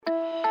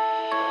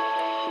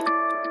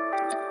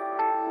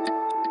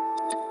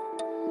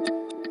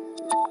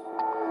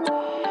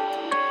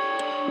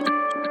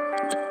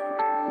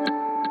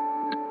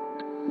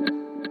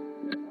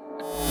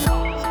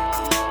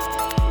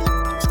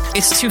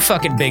It's too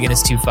fucking big and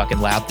it's too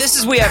fucking loud. This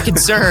is We Have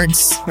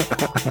Concerns.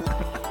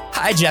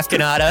 Hi, Jeff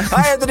Canada.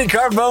 Hi, Anthony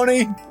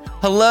Carboni.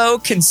 Hello,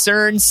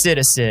 concerned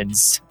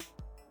citizens.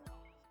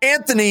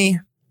 Anthony,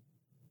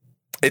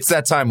 it's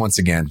that time once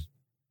again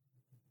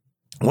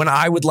when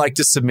I would like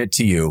to submit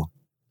to you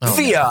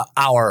via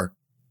our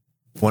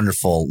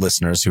wonderful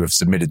listeners who have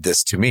submitted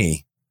this to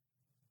me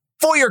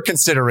for your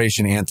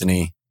consideration,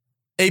 Anthony,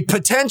 a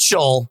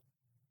potential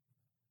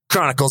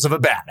Chronicles of a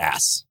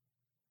Badass.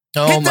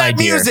 Oh, Hit my that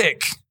dear.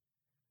 music.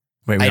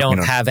 Wait, I don't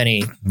have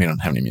any. We don't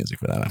have any music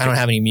for that. I don't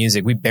have any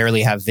music. We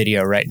barely have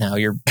video right now.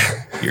 You're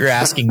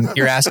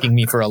asking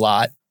me for a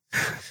lot.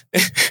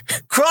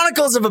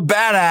 Chronicles of a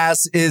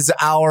Badass is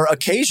our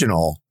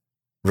occasional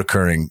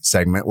recurring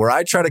segment where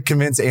I try to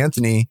convince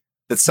Anthony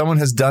that someone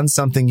has done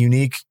something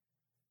unique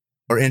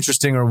or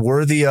interesting or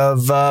worthy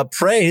of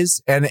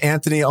praise. And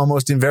Anthony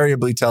almost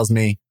invariably tells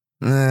me,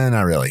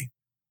 not really.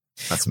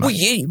 That's my...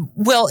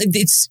 Well,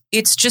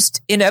 it's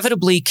just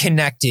inevitably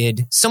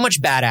connected. So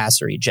much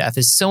badassery, Jeff,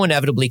 is so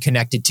inevitably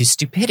connected to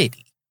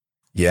stupidity.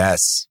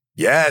 Yes.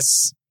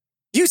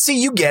 You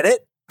see, you get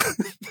it.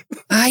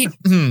 I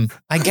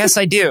guess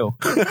I do.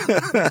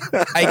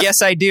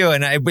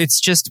 And it's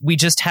just, we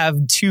just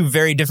have two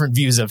very different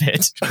views of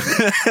it.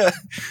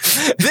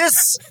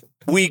 This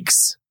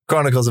week's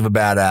Chronicles of a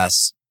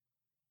Badass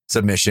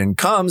submission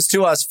comes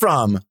to us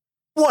from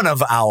one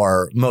of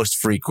our most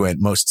frequent,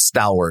 most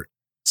stalwart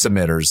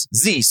submitters,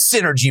 Z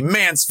Synergy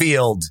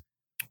Mansfield.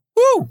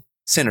 Woo!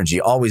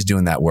 Synergy, always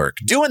doing that work.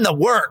 Doing the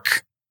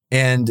work!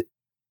 And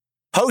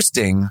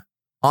posting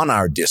on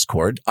our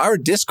Discord. Our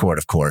Discord,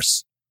 of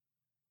course,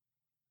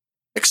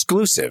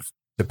 exclusive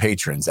to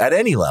patrons at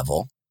any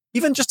level.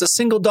 Even just a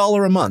single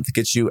 $1 a month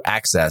gets you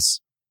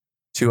access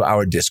to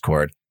our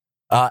Discord.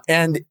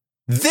 And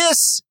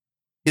this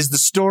is the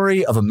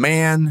story of a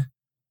man.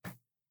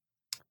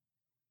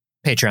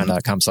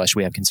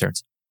 Patreon.com/We Have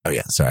Concerns. Oh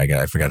yeah, sorry,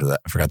 I forgot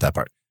that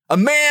part. A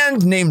man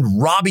named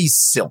Robbie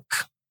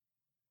Silk.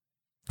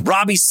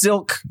 Robbie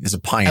Silk is a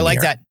pioneer.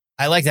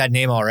 I like that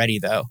name already,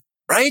 though.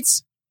 Right?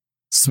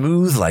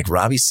 Smooth like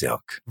Robbie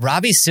Silk.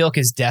 Robbie Silk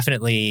is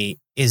definitely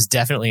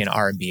an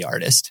R&B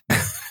artist.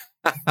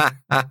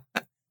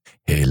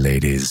 Hey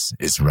ladies,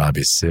 it's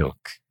Robbie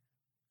Silk.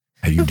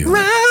 How you doing?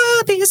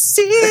 Robbie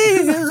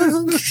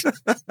Silk.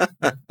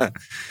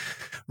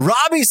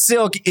 Robbie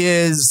Silk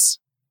is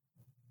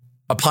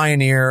a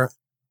pioneer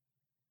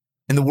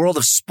in the world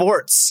of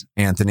sports,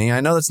 Anthony.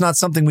 I know that's not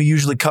something we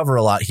usually cover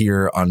a lot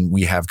here on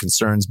We Have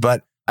Concerns,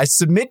 but I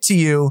submit to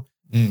you,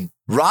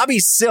 Robbie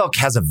Silk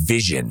has a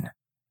vision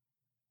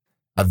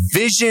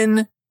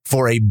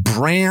for a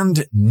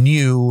brand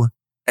new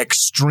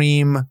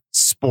extreme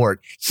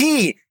sport.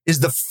 He is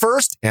the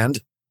first and,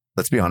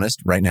 let's be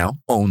honest, right now,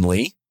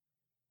 only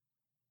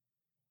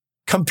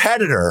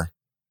competitor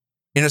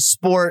in a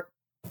sport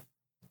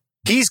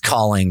he's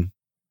calling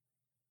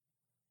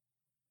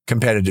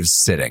competitive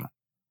sitting.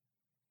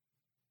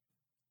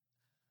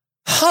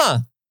 Huh.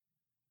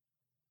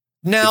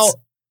 Now,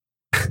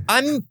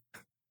 I'm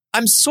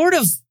sort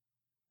of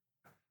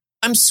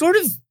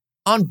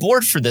on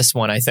board for this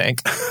one, I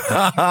think.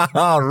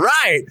 All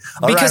right.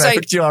 Because I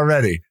picked you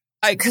already.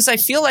 Because I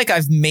feel like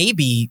I've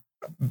maybe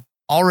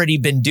already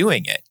been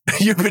doing it.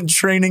 You've been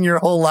training your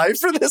whole life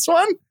for this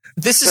one?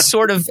 This is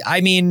sort of,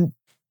 I mean,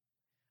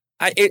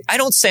 I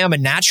don't say I'm a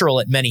natural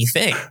at many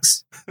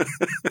things.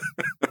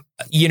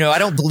 You know, I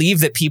don't believe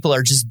that people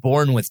are just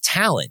born with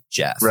talent,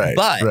 Jeff. Right.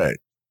 But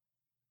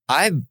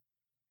I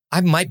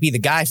might be the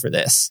guy for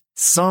this.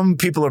 Some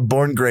people are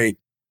born great.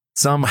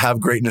 Some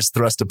have greatness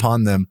thrust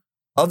upon them.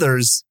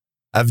 Others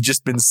have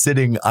just been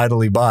sitting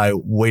idly by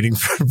waiting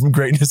for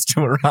greatness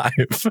to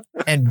arrive.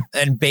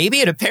 And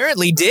baby, it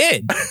apparently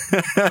did.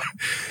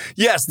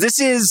 Yes, this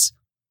is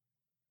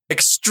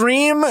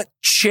extreme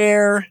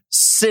chair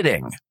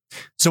sitting.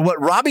 So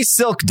what Robbie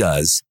Silk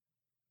does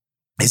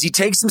is he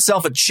takes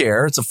himself a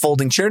chair. It's a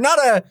folding chair, not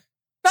an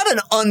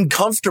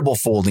uncomfortable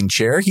folding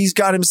chair. He's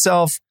got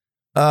himself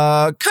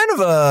kind of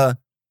a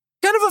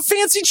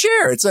fancy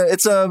chair.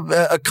 It's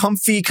a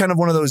comfy kind of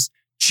one of those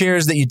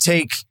chairs that you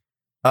take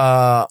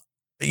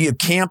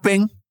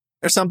camping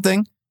or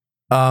something.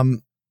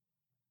 And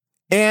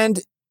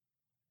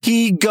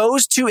he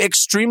goes to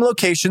extreme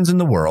locations in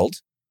the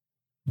world,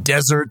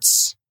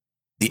 deserts,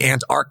 the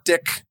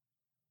Antarctic,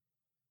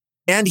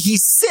 and he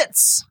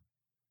sits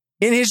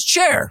in his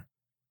chair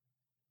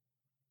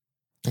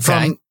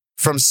from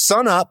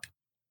sun up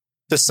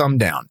to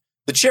sundown.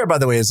 The chair, by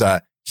the way, is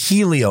a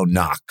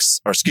Helinox.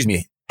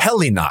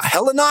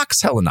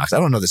 Helinox. I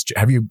don't know this.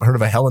 Have you heard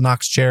of a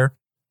Helinox chair?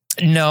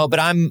 No, but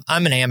I'm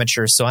an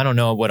amateur, so I don't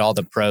know what all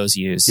the pros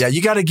use. Yeah,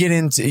 you got to get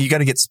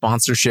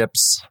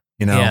sponsorships,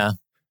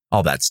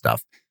 all that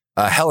stuff.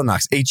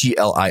 Helinox,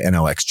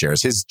 Helinox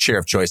chairs, his chair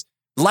of choice.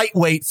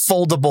 Lightweight,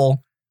 foldable.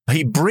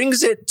 He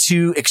brings it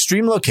to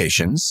extreme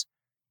locations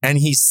and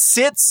he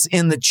sits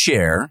in the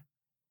chair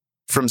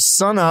from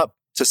sun up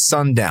to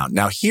sundown.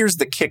 Now, here's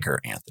the kicker,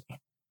 Anthony.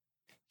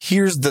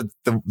 Here's the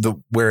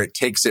where it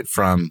takes it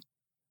from,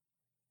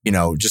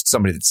 just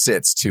somebody that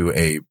sits to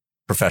a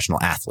professional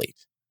athlete.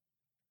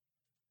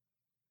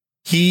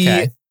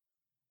 He,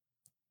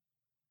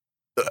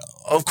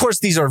 of course,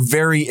 these are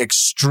very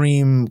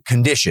extreme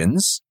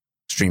conditions,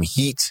 extreme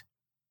heat,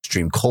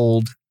 extreme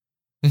cold,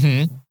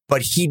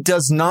 but he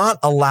does not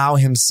allow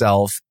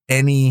himself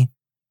any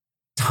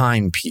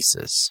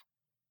timepieces.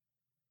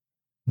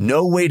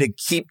 No way to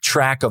keep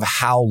track of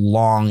how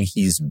long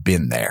he's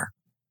been there.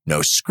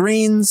 No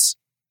screens,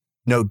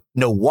 no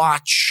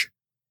watch,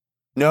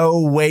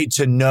 no way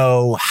to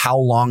know how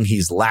long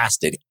he's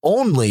lasted.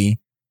 Only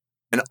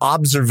an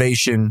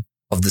observation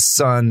of the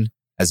sun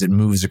as it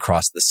moves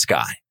across the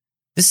sky.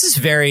 This is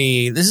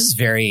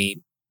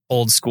very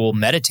old school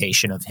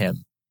meditation of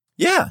him.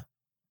 Yeah.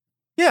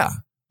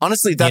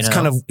 Honestly, that's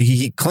kind of,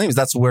 he claims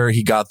that's where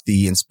he got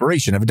the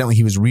inspiration. Evidently,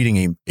 he was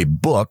reading a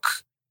book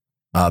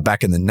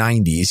back in the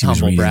 90s.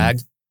 Humble brag.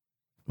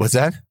 What's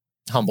that?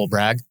 Humble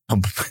brag.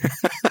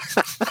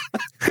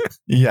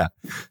 Yeah.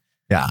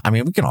 I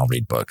mean, we can all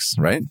read books,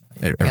 right?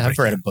 I've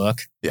read a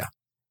book. Yeah.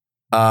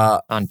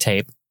 On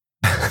tape.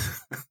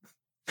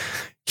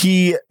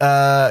 He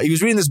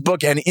was reading this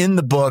book, and in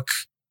the book,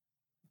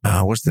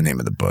 what's the name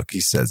of the book?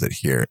 He says it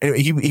here.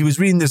 Anyway, he was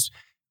reading this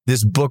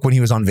book when he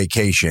was on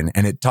vacation,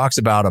 and it talks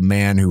about a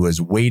man who was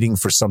waiting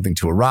for something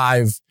to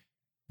arrive,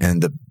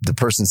 and the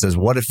person says,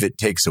 "What if it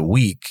takes a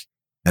week?"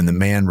 And the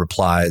man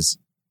replies,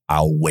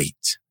 "I'll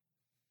wait."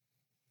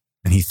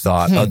 And he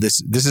thought, "Oh, this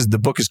is the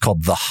book is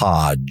called The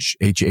Hodge,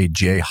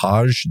 H-A-J,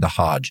 Hodge, The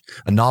Hodge,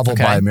 a novel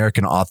by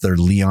American author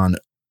Leon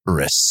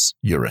Uris,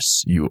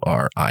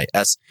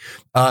 U-R-I-S."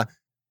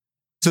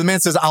 So the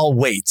man says, "I'll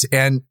wait."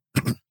 And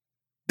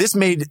this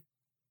made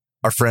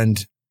our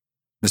friend,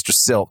 Mr.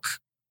 Silk,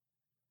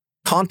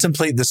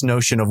 contemplate this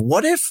notion of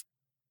what if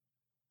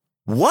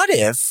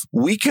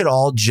we could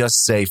all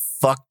just say,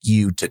 fuck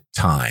you to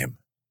time?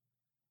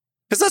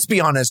 Because let's be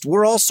honest,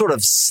 we're all sort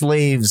of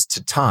slaves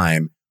to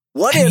time.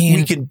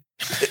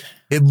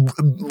 If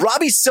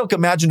Robbie Silk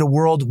imagined a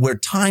world where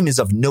time is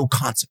of no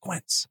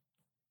consequence?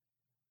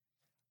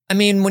 I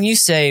mean, when you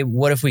say,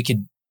 what if we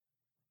could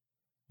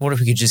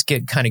just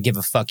give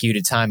a fuck you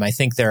to time? I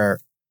think there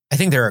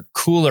are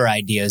cooler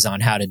ideas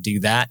on how to do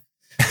that,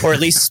 or at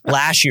least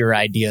splashier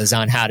ideas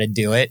on how to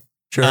do it.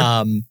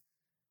 Sure.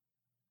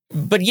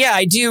 But yeah,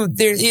 I do.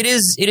 It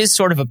is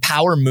sort of a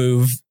power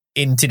move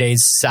in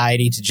today's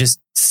society to just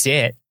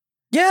sit.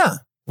 Yeah.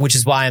 Which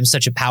is why I'm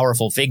such a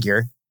powerful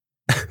figure.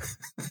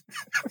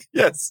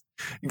 Yes,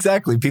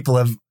 exactly. People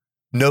have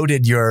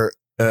noted your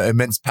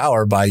immense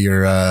power by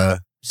your the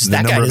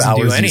that number guy of doesn't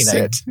do hours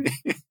anything.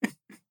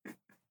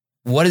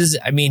 you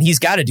sit. He's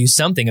got to do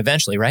something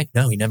eventually, right?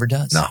 No, he never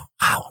does. No.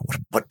 Wow.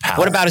 What power?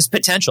 What about his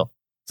potential?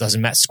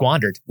 Doesn't matter.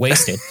 Squandered,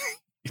 wasted.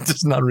 He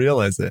does not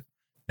realize it.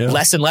 Yeah.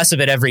 Less and less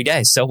of it every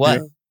day. So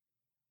what?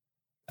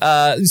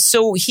 Yeah.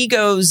 So he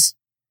goes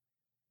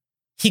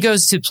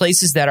to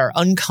places that are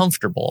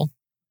uncomfortable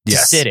to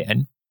sit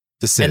in.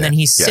 And then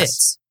he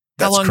sits.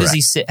 How long does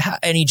he sit?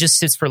 And he just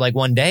sits for like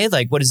one day?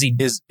 Like, what is he?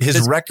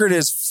 His record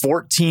is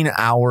 14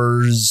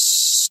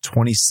 hours,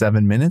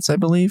 27 minutes, I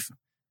believe.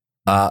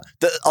 I'll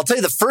tell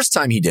you the first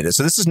time he did it.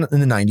 So this is in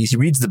the 90s. He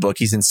reads the book.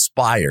 He's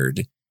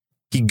inspired.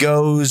 He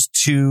goes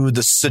to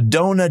the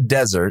Sedona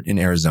Desert in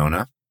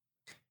Arizona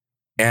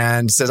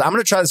and says, I'm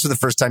going to try this for the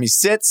first time. He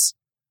sits,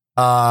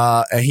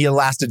 and he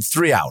lasted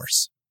 3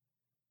 hours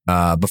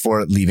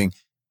before leaving.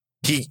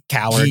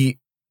 Coward.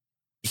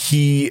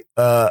 He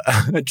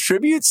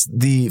attributes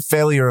the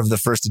failure of the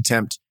first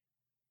attempt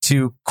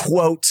to,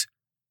 quote,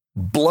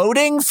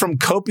 bloating from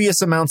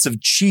copious amounts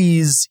of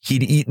cheese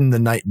he'd eaten the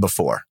night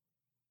before.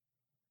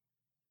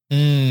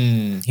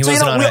 He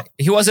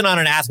wasn't on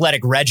an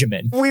athletic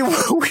regimen. We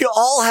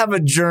all have a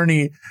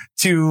journey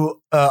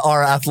to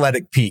our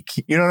athletic peak.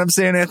 You know what I'm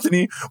saying,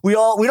 Anthony?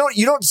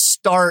 You don't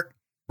start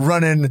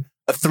running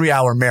a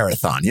 3-hour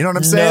marathon. You know what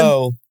I'm saying?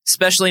 No,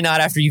 especially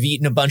not after you've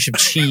eaten a bunch of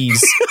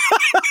cheese.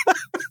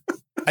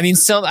 I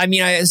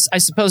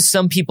suppose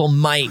some people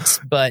might,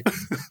 but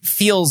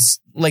feels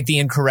like the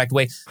incorrect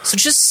way. So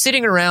just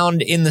sitting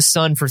around in the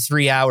sun for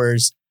 3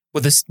 hours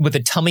with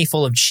a tummy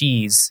full of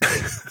cheese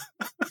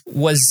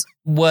was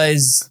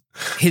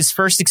his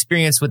first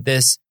experience with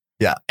this.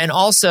 Yeah. And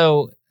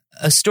also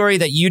a story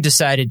that you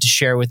decided to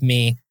share with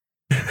me,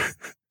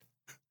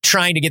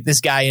 trying to get this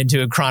guy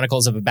into a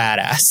Chronicles of a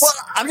Badass. Well,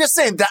 I'm just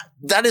saying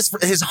that is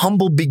his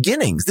humble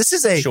beginnings. This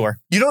is sure.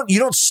 You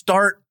don't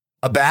start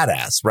a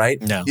badass, right?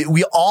 No.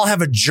 We all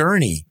have a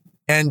journey.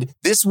 And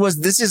this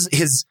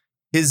is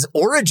his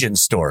origin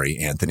story,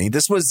 Anthony.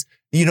 This was,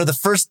 the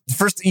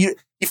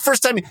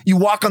first time you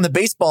walk on the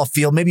baseball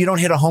field, maybe you don't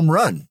hit a home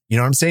run. You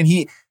know what I'm saying?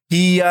 He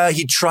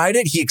tried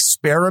it. He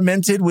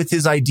experimented with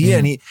his idea,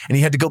 and he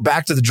had to go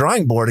back to the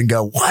drawing board and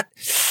go, what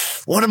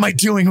am I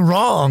doing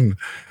wrong?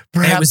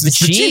 Perhaps it was the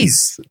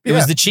cheese. It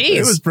was the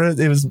cheese.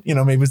 It was,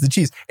 maybe it was the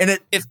cheese. And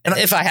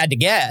if I had to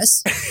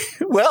guess,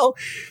 well,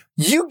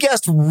 you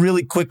guessed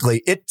really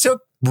quickly. It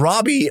took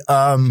Robbie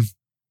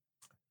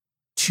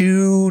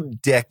 2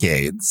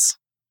 decades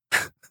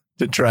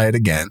to try it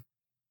again.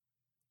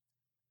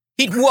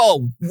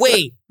 Whoa,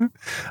 wait. I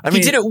He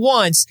mean, did it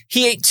once.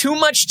 He ate too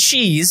much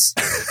cheese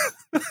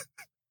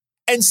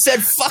and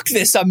said, fuck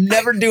this. I'm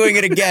never doing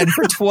it again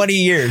for 20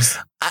 years.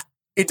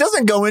 it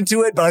doesn't go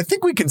into it, but I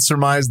think we can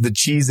surmise the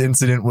cheese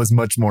incident was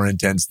much more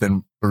intense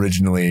than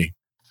originally,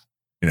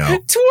 20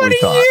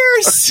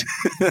 years.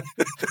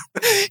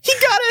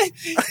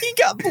 He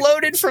got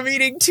bloated from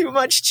eating too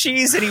much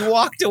cheese and he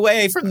walked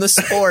away from the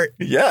sport.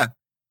 Yeah.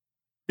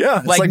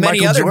 It's like many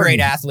Michael other Jordan. great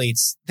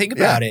athletes. Think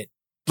about it.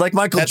 Like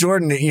Michael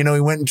Jordan, he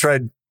went and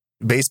tried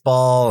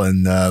baseball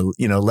and,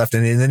 left it,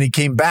 and then he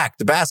came back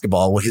to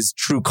basketball with his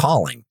true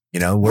calling,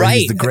 where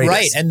he's the greatest.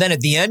 Right. And then at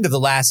the end of The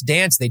Last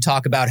Dance, they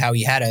talk about how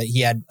he had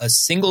a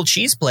single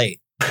cheese plate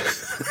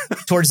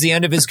towards the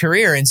end of his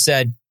career and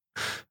said,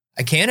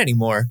 I can't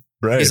anymore.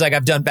 Right. He's like,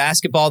 I've done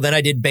basketball, then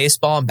I did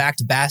baseball, I'm back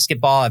to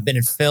basketball, I've been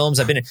in films,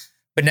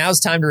 but now it's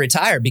time to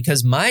retire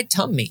because my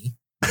tummy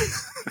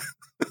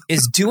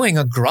is doing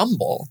a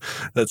grumble.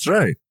 That's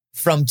right.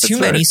 From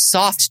too many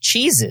soft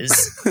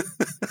cheeses.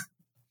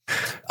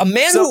 A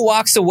man who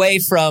walks away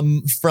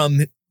from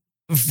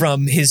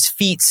his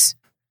feats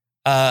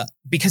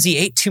because he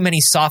ate too many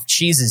soft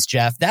cheeses,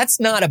 Jeff, that's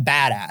not a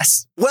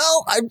badass.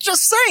 Well, I'm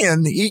just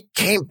saying, he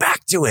came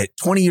back to it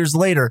 20 years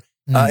later.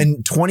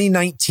 In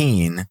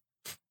 2019,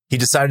 he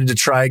decided to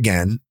try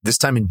again, this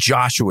time in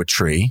Joshua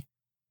Tree,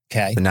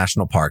 the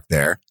national park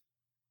there.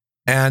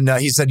 And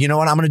he said, you know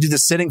what? I'm going to do the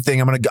sitting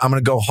thing. I'm going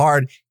to go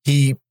hard.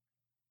 He,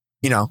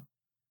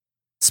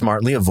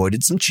 smartly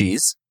avoided some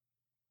cheese.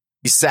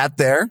 He sat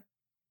there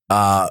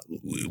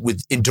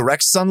in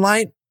direct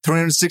sunlight,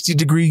 360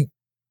 degree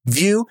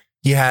view.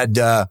 He had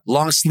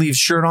long sleeve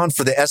shirt on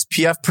for the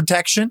SPF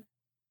protection,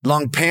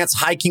 long pants,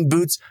 hiking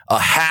boots, a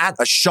hat,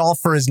 a shawl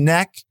for his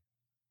neck,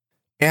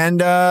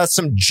 and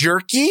some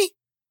jerky,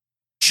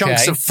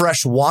 chunks of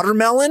fresh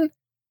watermelon,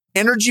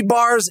 energy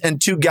bars,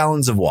 and 2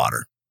 gallons of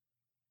water.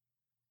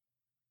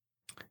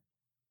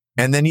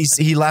 And then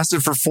he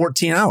lasted for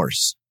 14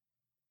 hours.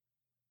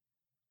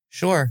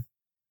 Sure.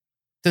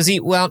 Does he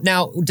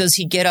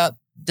get up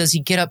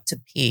to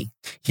pee?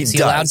 He's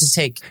allowed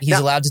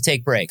to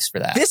take breaks for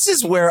that. This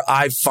is where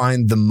I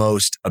find the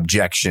most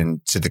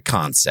objection to the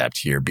concept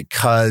here,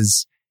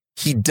 because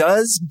he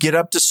does get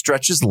up to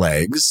stretch his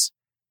legs.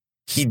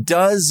 He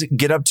does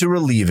get up to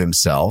relieve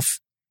himself.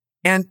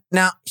 And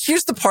now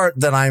here's the part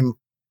that I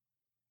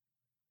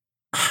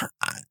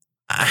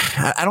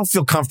don't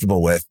feel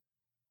comfortable with.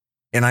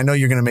 And I know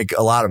you're going to make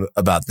a lot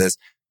about this.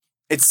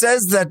 It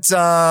says that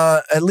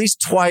at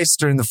least twice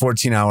during the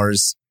 14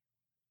 hours,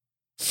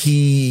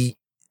 he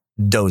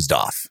dozed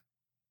off.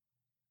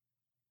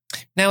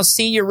 Now,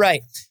 see, you're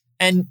right.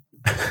 And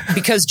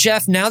because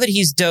Jeff, now that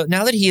he is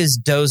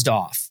dozed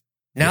off,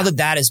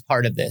 that is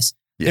part of this,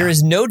 there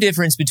is no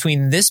difference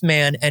between this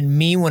man and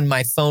me when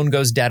my phone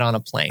goes dead on a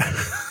plane.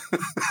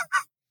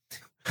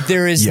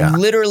 There is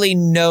literally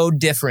no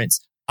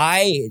difference.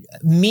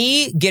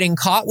 Me getting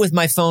caught with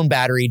my phone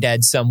battery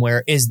dead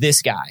somewhere is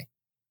this guy.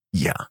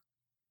 Yeah.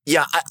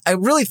 Yeah. I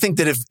really think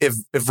that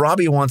if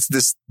Robbie wants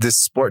this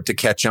sport to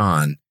catch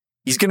on,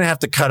 he's going to have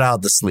to cut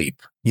out the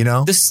sleep,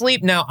 The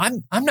sleep. Now,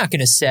 I'm not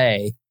going to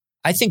say,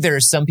 I think there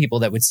are some people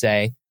that would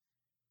say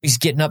he's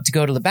getting up to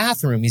go to the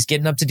bathroom. He's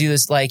getting up to do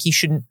this. Like he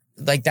shouldn't,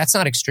 like that's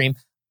not extreme.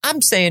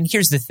 I'm saying,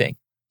 here's the thing.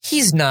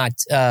 He's not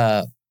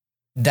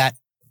that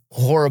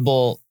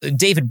horrible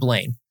David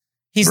Blaine.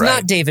 He's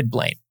not David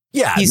Blaine.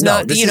 Yeah, he's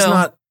not. This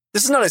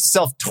is not a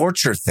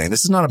self-torture thing.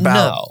 This is not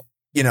about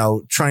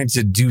trying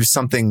to do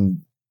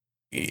something.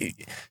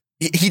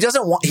 He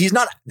doesn't want. He's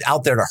not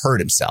out there to hurt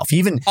himself.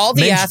 All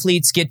the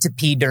athletes get to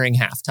pee during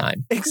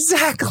halftime.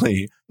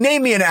 Exactly.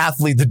 Name me an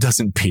athlete that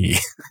doesn't pee.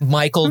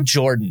 Michael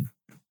Jordan.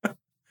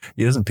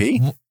 He doesn't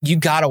pee. You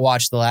got to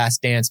watch The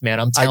Last Dance, man.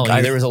 I'm telling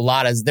you, there was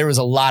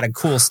a lot of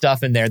cool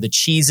stuff in there. The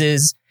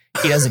cheeses.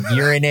 He doesn't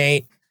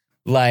urinate.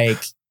 Like.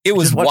 It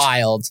was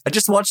wild. I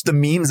just watched the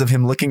memes of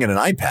him looking at an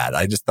iPad.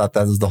 I just thought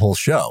that was the whole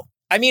show.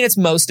 I mean, it's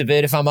most of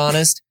it, if I'm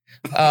honest.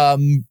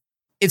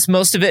 It's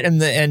most of it,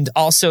 and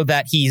also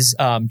that he's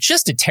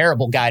just a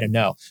terrible guy to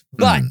know.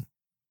 But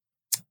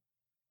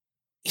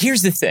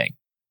here's the thing: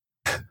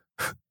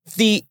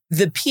 the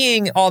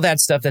peeing, all that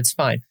stuff, that's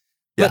fine.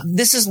 But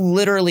this is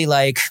literally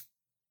like,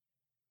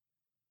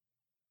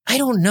 I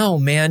don't know,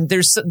 man.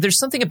 There's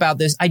something about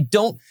this.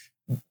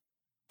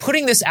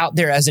 Putting this out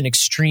there as an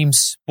extreme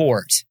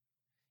sport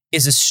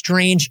is a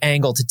strange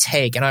angle to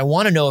take. And I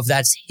want to know if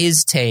that's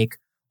his take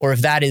or if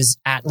that is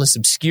Atlas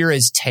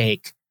Obscura's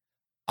take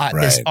on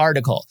this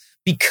article,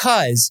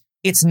 because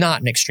it's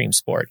not an extreme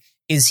sport.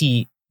 This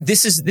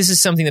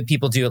is something that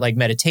people do at like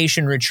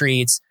meditation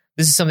retreats.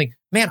 This is something,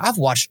 man, I've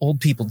watched old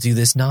people do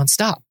this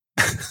nonstop.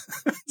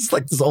 It's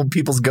like this old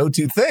people's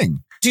go-to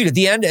thing. Dude, at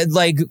the end,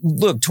 like,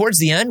 look, towards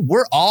the end,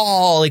 we're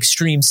all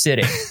extreme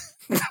sitting.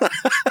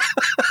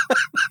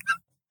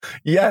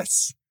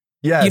 Yes.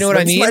 Yes. You know what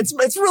I mean?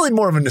 It's really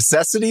more of a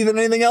necessity than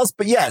anything else,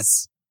 but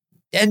yes.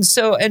 And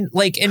so, and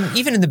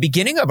even in the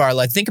beginning of our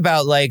life, think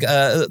about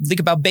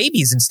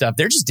babies and stuff.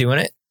 They're just doing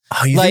it.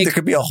 Oh, you think there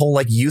could be a whole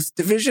like youth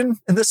division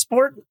in this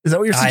sport? Is that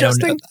what you're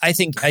suggesting? I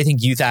think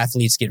youth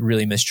athletes get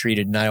really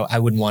mistreated, and I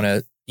wouldn't want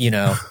to,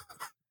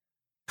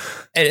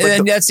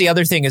 and that's the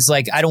other thing is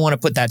like, I don't want to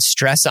put that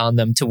stress on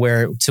them to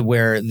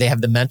where they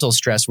have the mental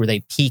stress where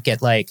they peak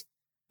at like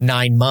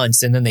 9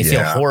 months and then they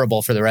feel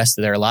horrible for the rest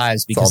of their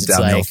lives because it's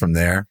all downhill from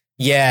there.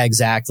 Yeah,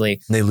 exactly.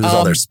 And they lose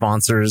all their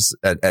sponsors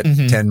at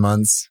 10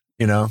 months,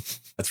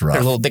 that's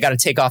rough. They got to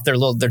take off their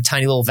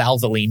tiny little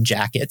Valvoline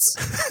jackets.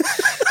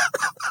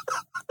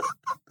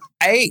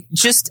 I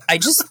just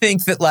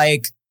think that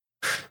like,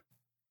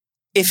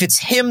 if it's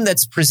him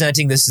that's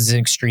presenting this as an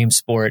extreme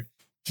sport,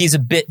 he's a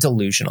bit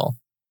delusional.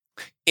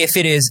 If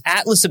it is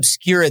Atlas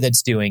Obscura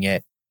that's doing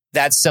it,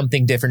 that's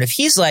something different. If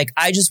he's like,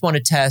 I just want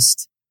to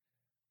test,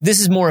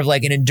 this is more of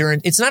like an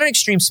endurance. It's not an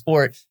extreme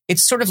sport.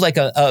 It's sort of like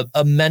a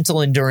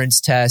mental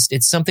endurance test.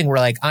 It's something where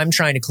like, I'm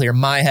trying to clear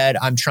my head.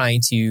 I'm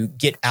trying to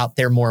get out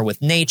there more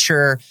with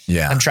nature.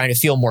 Yeah. I'm trying to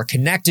feel more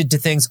connected to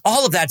things.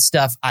 All of that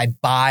stuff I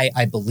buy,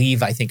 I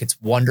believe, I think it's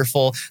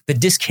wonderful. The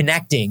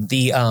disconnecting,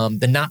 the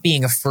not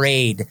being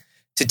afraid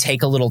to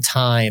take a little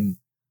time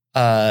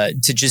to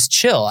just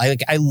chill.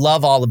 I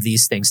love all of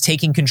these things.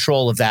 Taking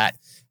control of that.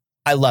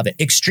 I love it.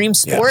 Extreme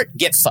sport,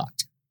 get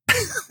fucked.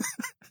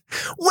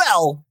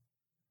 Well,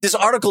 this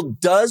article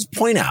does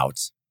point out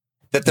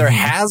that there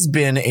has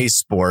been a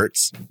sport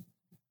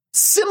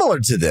similar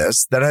to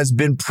this that has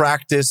been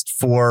practiced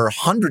for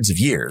hundreds of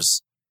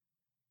years,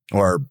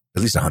 or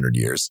at least 100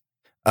 years.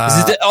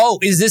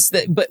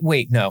 But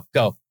wait, no,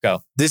 go.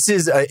 This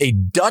is a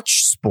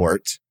Dutch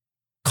sport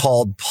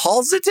called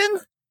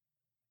Paalzitten.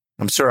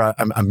 I'm sure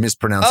I'm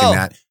mispronouncing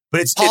that, but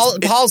it's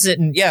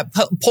Paalzitten. Yeah,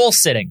 pole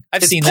sitting.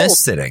 I've seen this. Pole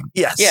sitting.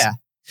 Yes. Yeah,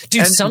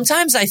 dude. And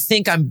sometimes I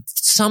think I'm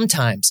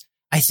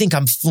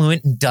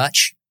fluent in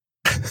Dutch.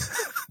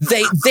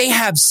 They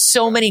have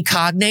so many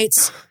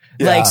cognates.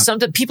 Yeah. Like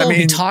sometimes people will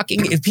be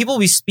talking. If people will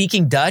be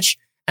speaking Dutch,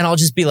 and I'll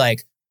just be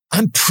like,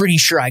 I'm pretty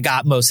sure I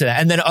got most of that.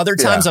 And then other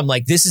times I'm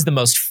like, this is the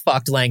most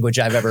fucked language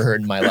I've ever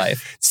heard in my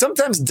life.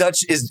 Sometimes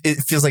Dutch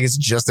it feels like it's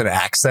just an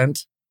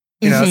accent.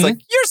 It's like,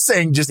 you're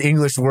saying just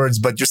English words,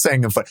 but you're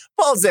saying them fun.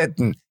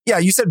 Paalzitten. Yeah,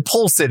 you said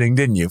pole sitting,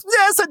 didn't you?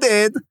 Yes, I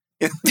did.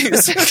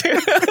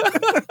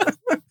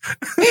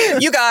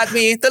 You got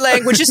me. The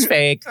language is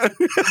fake.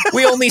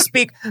 We only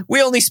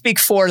speak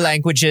 4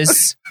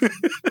 languages,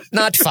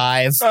 not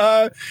 5.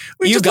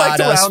 We just got like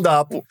to us. Round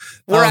up.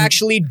 We're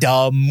actually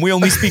dumb. We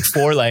only speak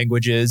 4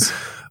 languages.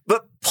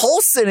 But pole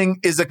sitting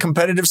is a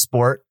competitive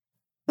sport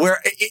where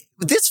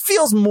this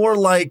feels more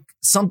like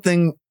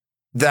something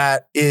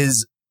that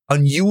is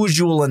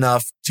unusual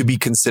enough to be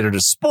considered a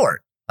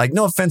sport. Like,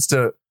 no offense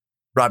to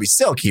Robbie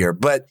Silk here,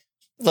 but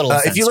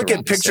if you look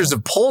at pictures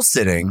of pole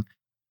sitting,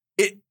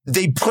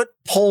 they put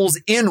poles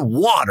in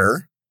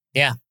water.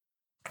 Yeah.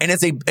 And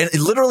it's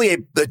literally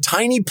a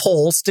tiny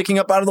pole sticking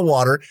up out of the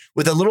water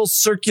with a little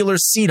circular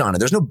seat on it.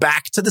 There's no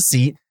back to the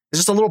seat. There's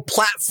just a little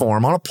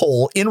platform on a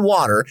pole in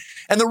water.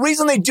 And the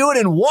reason they do it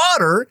in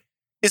water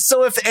is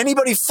so if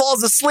anybody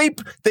falls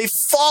asleep, they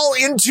fall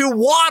into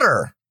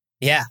water.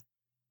 Yeah.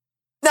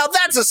 Now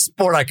that's a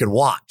sport I could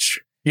watch,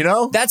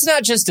 That's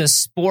not just a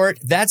sport.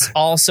 That's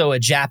also a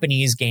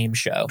Japanese game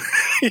show.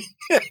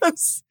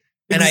 Yes.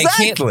 And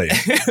exactly. I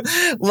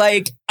can't,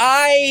 like,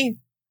 I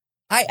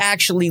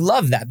actually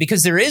love that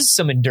because there is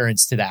some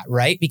endurance to that,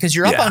 right? Because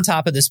you're up on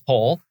top of this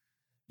pole.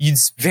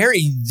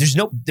 There's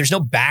no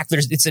back.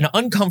 It's an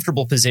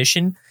uncomfortable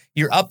position.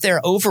 You're up there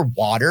over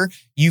water.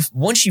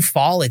 Once you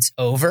fall, it's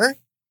over.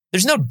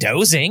 There's no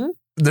dozing.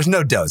 There's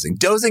no dozing.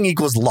 Dozing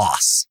equals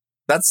loss.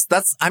 That's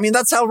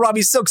how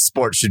Robbie Silk's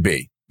sport should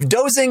be.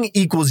 Dozing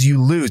equals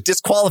you lose.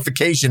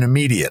 Disqualification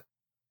immediate.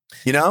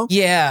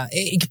 Yeah,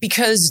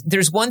 because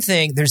there's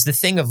the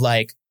thing of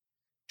like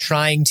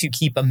trying to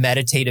keep a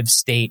meditative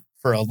state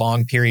for a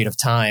long period of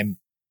time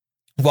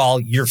while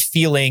you're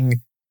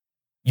feeling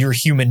your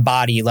human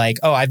body like,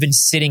 oh, I've been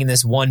sitting in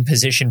this one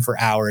position for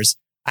hours.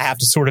 I have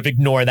to sort of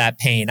ignore that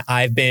pain.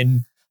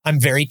 I'm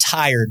very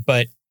tired,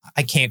 but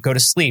I can't go to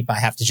sleep. I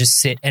have to just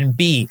sit and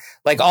be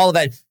like all of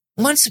that.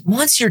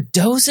 Once you're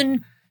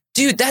dozing,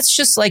 dude, that's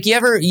just like,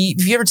 have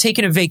you ever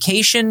taken a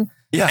vacation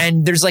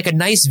and there's like a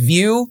nice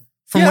view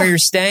from where you're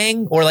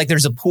staying, or like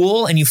there's a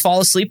pool and you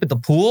fall asleep at the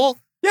pool?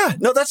 Yeah,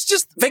 no, that's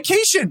just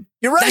vacation.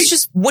 You're right. That's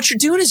just what you're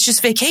doing is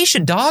just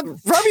vacation, dog.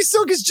 Robbie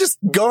Silk is just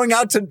going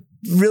out to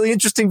really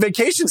interesting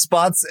vacation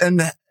spots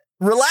and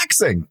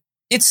relaxing.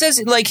 It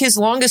says like his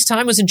longest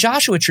time was in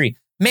Joshua Tree.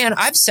 Man,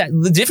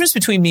 the difference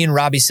between me and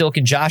Robbie Silk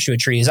and Joshua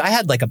Tree is I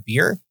had like a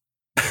beer.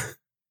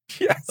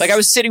 Yes. Like I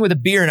was sitting with a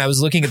beer and I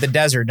was looking at the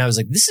desert and I was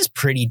like, this is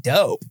pretty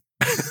dope.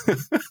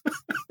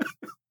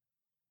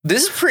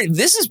 This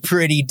is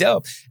pretty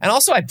dope. And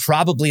also I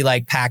probably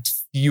like packed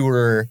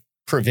fewer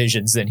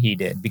provisions than he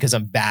did because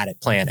I'm bad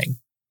at planning.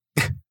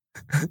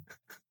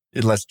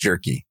 Less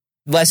jerky.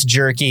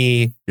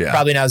 Yeah.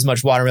 Probably not as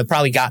much water, but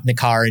probably got in the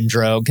car and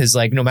drove because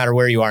like no matter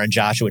where you are in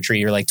Joshua Tree,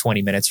 you're like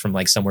 20 minutes from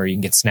like somewhere you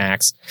can get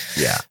snacks.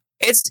 Yeah.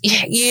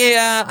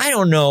 I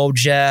don't know,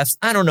 Jeff.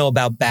 I don't know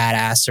about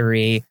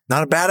badassery.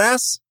 Not a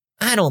badass?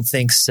 I don't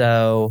think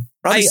so.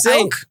 Robbie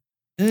Silk?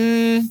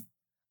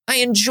 I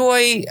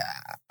enjoy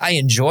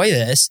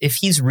this. If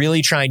he's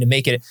really trying to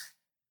make it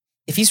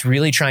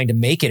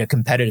a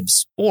competitive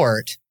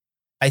sport,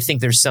 I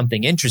think there's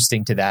something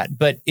interesting to that.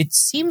 But it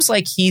seems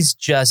like he's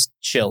just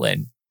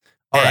chilling.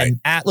 All and right.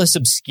 Atlas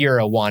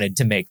Obscura wanted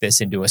to make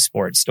this into a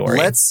sports story.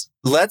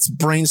 Let's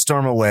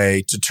brainstorm a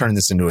way to turn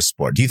this into a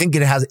sport. Do you think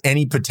it has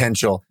any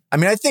potential? I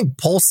mean, I think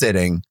pole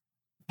sitting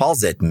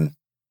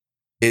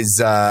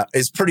is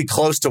pretty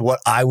close to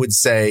what I would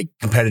say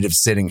competitive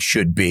sitting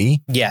should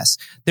be. Yes,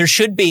 there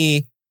should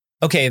be.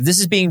 Okay, if this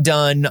is being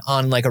done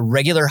on like a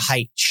regular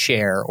height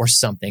chair or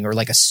something, or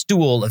like a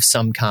stool of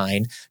some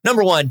kind,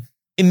 number one,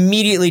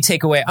 immediately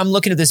take away. I'm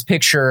looking at this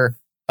picture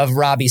of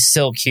Robbie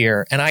Silk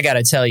here, and I got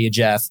to tell you,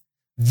 Jeff,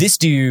 this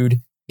dude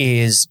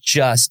he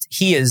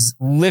is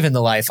living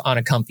the life on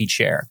a comfy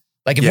chair.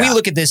 Like if we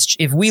look at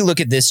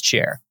this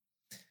chair,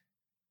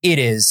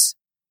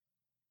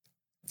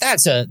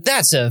 that's a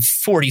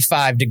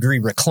 45-degree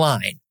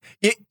recline.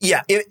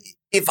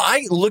 If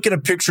I look at a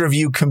picture of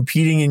you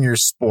competing in your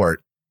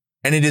sport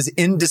and it is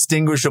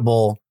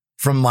indistinguishable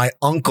from my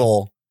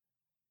uncle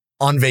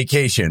on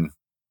vacation,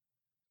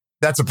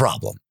 that's a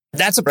problem.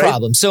 That's a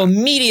problem. So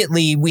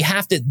immediately we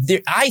have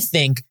to, I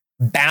think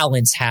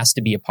balance has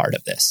to be a part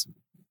of this.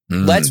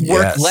 Let's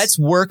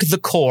work the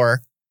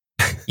core.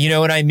 You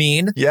know what I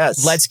mean?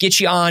 Yes. Let's get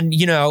you on,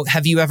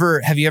 have you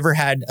ever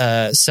had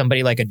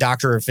somebody like a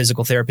doctor or a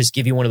physical therapist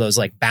give you one of those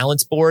like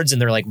balance boards and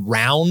they're like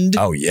round?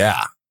 Oh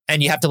yeah.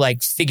 And you have to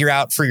like figure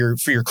out for your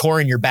core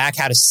and your back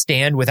how to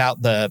stand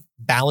without the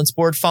balance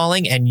board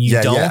falling, and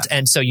you don't. Yeah.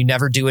 And so you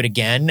never do it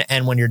again.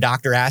 And when your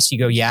doctor asks, you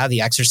go, yeah,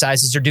 the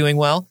exercises are doing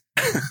well.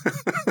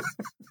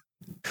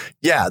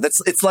 Yeah,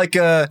 it's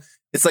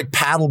like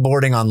paddle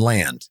boarding on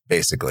land,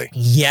 basically.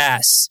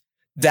 Yes.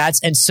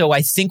 And so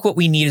I think what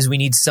we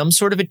need some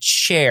sort of a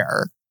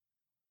chair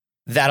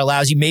that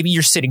allows you, maybe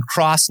you're sitting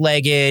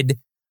cross-legged.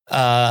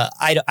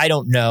 I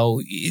don't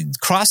know.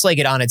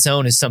 Cross-legged on its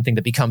own is something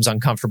that becomes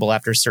uncomfortable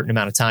after a certain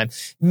amount of time.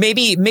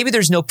 Maybe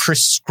there's no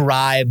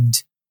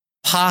prescribed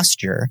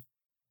posture,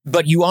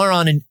 but you are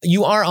on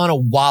a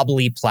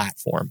wobbly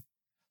platform.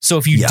 So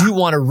if you do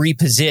want to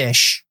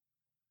reposition,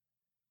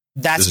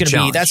 that's going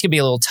to be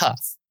a little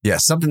tough. Yeah,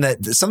 something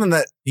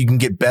that you can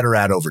get better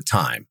at over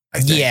time, I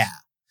think.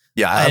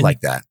 Yeah, I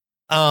like that.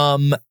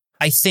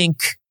 I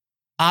think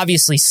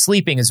obviously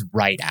sleeping is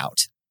right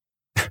out.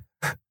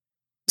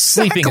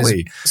 Sleeping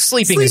has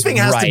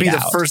to be out.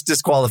 The first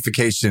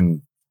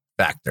disqualification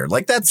factor.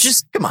 Like that's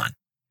just come on.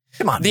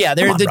 Yeah,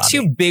 the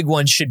two big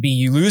ones should be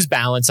you lose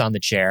balance on the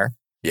chair.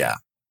 Yeah.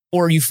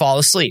 Or you fall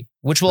asleep,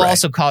 which will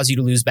also cause you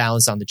to lose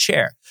balance on the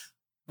chair.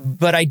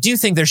 But I do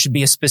think there should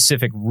be a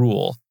specific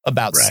rule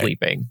about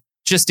sleeping,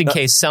 just in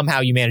case somehow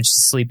you manage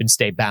to sleep and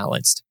stay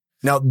balanced.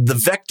 Now, the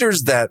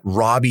vectors that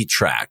Robbie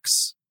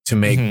tracks to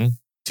make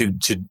to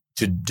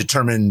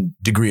determine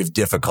degree of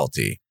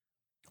difficulty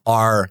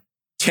are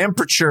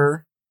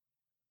temperature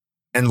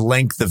and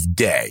length of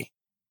day.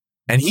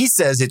 And he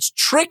says it's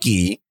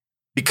tricky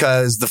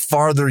because the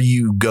farther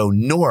you go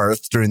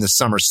north during the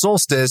summer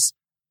solstice,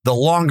 the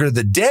longer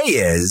the day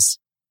is,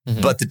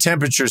 but the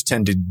temperatures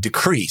tend to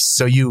decrease.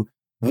 So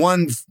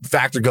one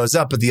factor goes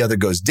up, but the other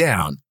goes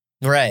down.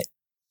 Right.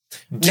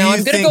 Now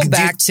I'm going to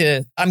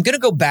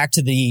go back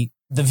to the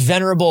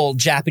venerable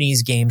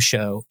Japanese game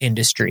show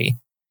industry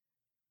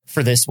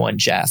for this one,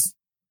 Jeff.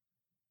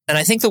 And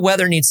I think the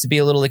weather needs to be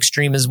a little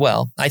extreme as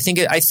well. I think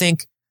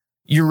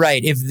you're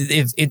right.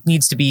 If it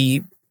needs to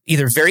be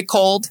either very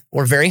cold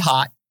or very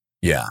hot.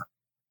 Yeah.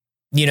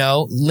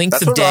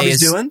 Length of day Robbie's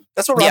doing.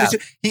 That's what Robbie's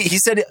doing. He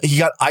said he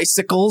got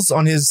icicles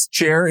on his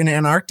chair in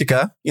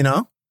Antarctica,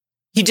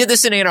 He did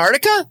this in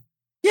Antarctica?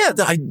 Yeah,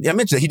 I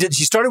mentioned that.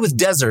 He started with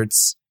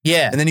deserts.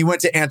 Yeah. And then he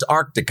went to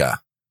Antarctica.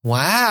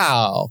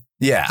 Wow.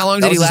 Yeah. How long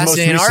did he last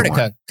in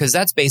Antarctica? Because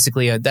that's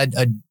basically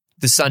the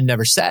sun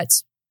never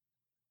sets.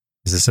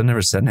 Does the sun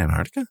never set in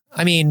Antarctica?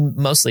 I mean,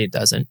 mostly it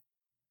doesn't.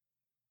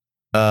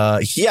 Yeah,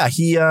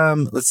 see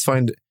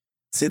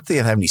if they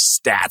have any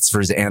stats for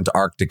his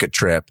Antarctica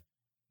trip.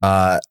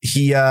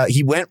 He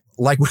went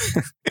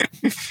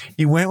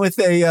he went with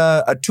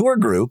a tour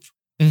group.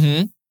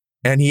 Mm-hmm.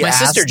 And my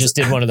sister just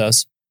did one of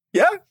those.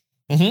 Yeah.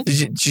 Mm-hmm.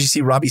 Did you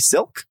see Robbie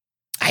Silk?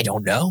 I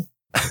don't know.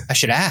 I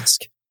should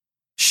ask.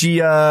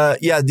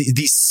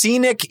 The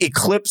Scenic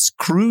Eclipse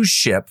cruise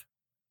ship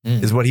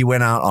is what he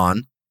went out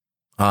on.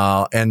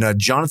 And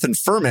Jonathan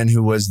Furman,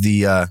 who was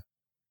the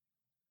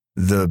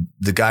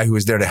guy who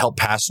was there to help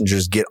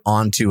passengers get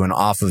onto and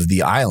off of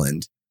the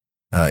island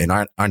in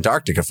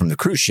Antarctica from the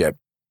cruise ship,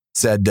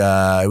 said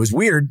it was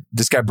weird.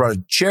 This guy brought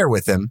a chair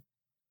with him,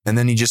 and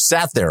then he just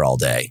sat there all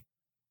day.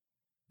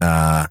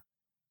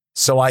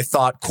 So I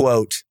thought,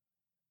 quote,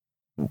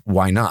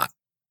 why not?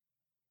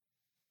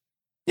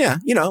 Yeah,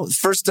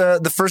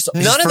 the first.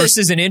 None of this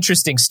is an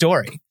interesting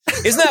story.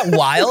 Isn't that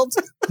wild?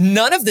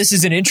 None of this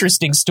is an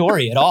interesting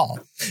story at all.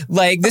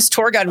 Like this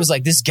tour guide was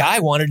like, this guy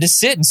wanted to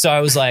sit, and so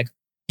I was like,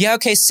 yeah,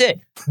 okay, sit.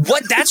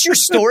 What? That's your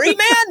story,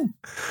 man?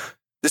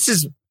 This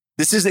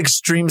is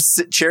Extreme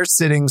Chair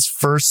Sitting's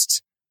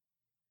first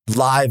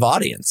live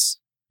audience.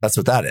 That's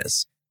what that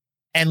is.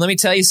 And let me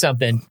tell you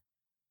something.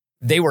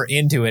 They were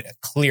into it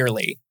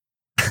clearly.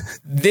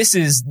 This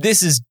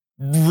is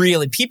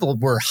really, people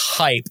were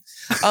hype.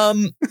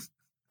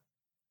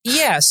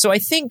 Yeah, so I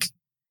think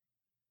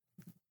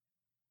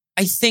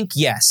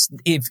yes,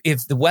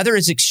 if the weather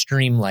is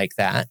extreme like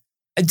that,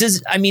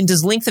 does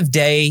length of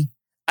day,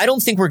 I don't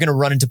think we're going to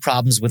run into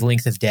problems with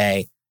length of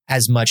day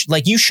as much.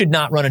 Like, you should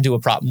not run into a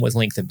problem with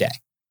length of day.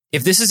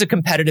 If this is a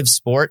competitive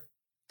sport,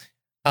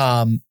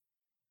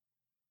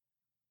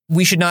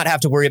 we should not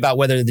have to worry about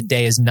whether the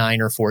day is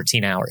 9 or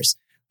 14 hours.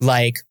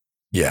 Like,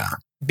 yeah,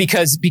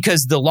 because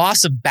the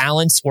loss of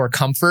balance or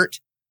comfort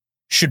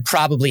should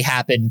probably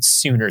happen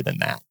sooner than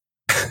that.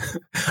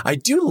 I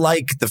do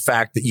like the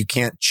fact that you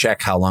can't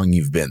check how long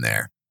you've been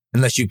there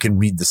unless you can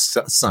read the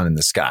sun in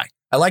the sky.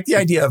 I like the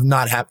idea of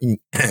not having,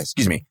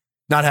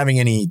 not having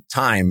any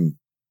time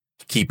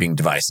keeping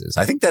devices.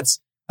 I think that's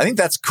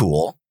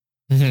cool.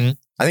 Mm-hmm.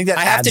 I think that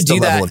adds the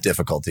level of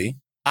difficulty.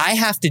 I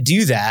have to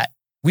do that.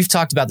 We've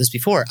talked about this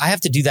before. I have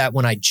to do that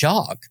when I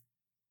jog.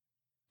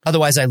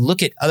 Otherwise I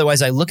look at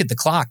the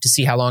clock to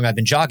see how long I've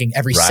been jogging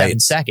every 7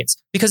 seconds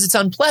because it's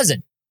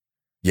unpleasant.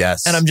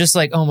 Yes. And I'm just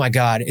like, oh my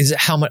God,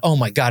 how much? Oh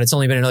my God, it's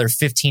only been another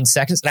 15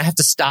 seconds. And I have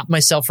to stop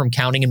myself from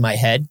counting in my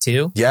head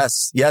too.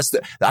 Yes.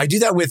 I do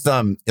that with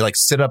like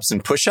sit-ups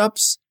and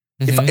push-ups.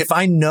 Mm-hmm. If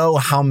I know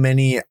how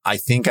many I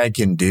think I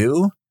can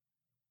do,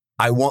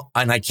 I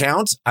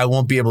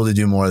won't be able to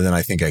do more than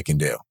I think I can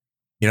do.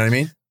 You know what I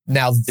mean?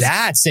 Now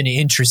that's an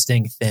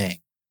interesting thing.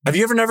 Have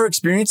you ever never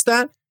experienced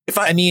that?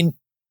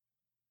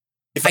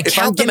 I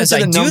count them as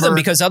I do them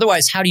because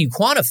otherwise, how do you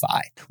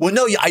quantify? Well,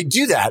 no, I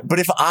do that. But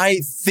if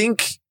I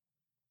think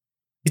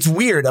it's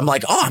weird, I'm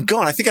like, oh, I'm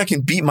going. I think I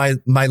can beat my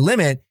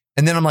limit.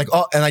 And then I'm like,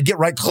 oh, and I get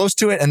right close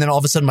to it. And then all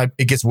of a sudden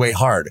it gets way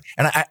hard.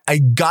 And I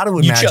got to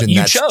imagine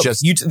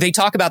they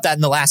talk about that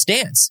in The Last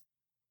Dance.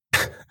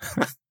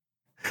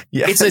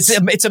 Yes.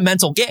 It's a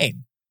mental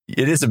game.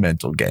 It is a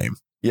mental game.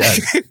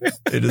 Yes,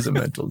 it is a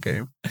mental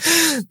game.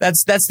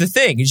 That's the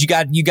thing is you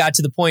got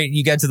to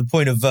the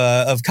point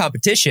of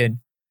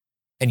competition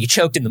and you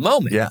choked in the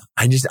moment. Yeah.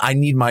 I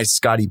need my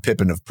Scottie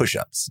Pippen of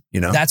push-ups, you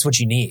know? That's what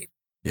you need.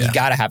 Yeah. You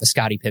got to have a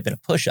Scottie Pippen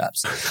of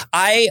push-ups.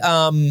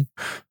 I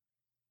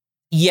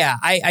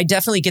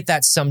definitely get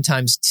that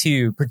sometimes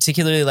too,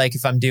 particularly like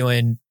if I'm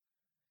doing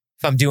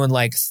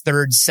like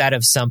third set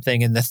of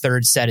something and the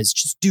third set is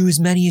just do as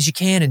many as you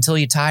can until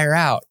you tire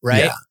out.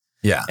 Right. Yeah.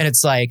 Yeah. And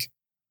it's like,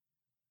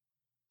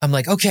 I'm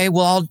like, okay,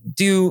 well, I'll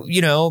do,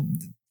 in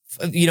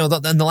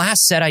the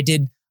last set I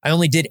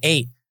only did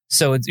 8.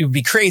 So it would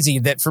be crazy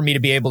that for me to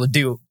be able to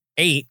do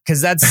 8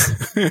 because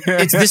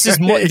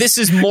this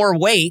is more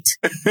weight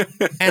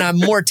and I'm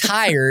more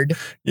tired.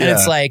 Yeah. And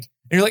it's like,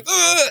 and you're like,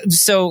 ugh!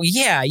 So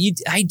yeah,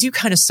 I do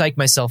kind of psych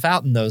myself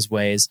out in those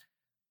ways.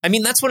 I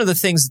mean, that's one of the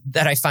things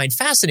that I find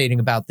fascinating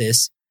about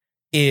this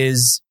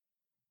is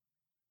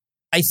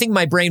I think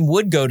my brain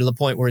would go to the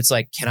point where it's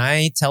like, can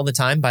I tell the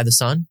time by the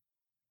sun?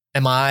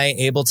 Am I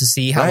able to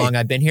see how long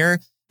I've been here?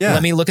 Yeah.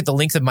 Let me look at the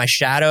length of my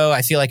shadow.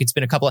 I feel like it's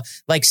been a couple of,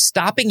 like,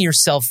 stopping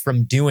yourself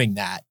from doing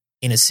that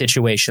in a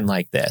situation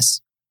like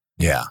this.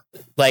 Yeah.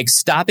 Like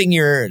that's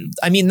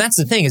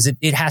the thing is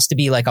it has to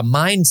be like a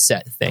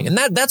mindset thing. And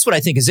that's what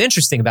I think is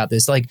interesting about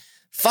this. Like,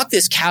 fuck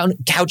this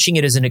couching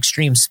it as an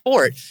extreme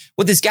sport.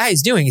 What this guy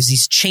is doing is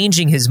he's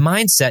changing his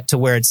mindset to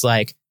where it's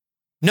like,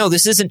 no,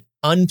 this isn't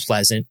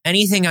unpleasant.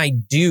 Anything I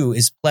do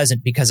is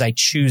pleasant because I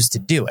choose to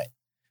do it.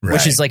 Right.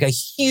 Which is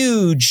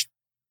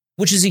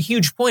a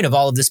huge point of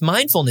all of this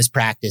mindfulness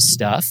practice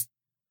stuff.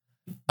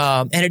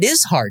 And it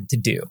is hard to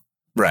do.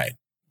 Right.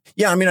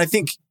 Yeah. I mean, I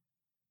think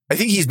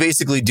he's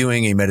basically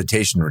doing a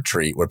meditation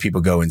retreat where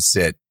people go and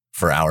sit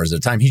for hours at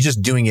a time. He's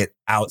just doing it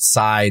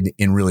outside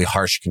in really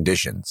harsh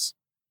conditions,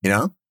 you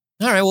know?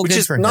 All right. Well, which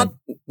is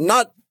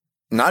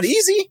not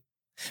easy.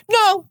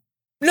 No,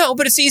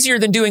 but it's easier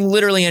than doing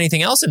literally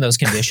anything else in those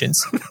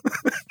conditions.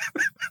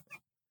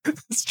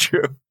 It's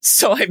true.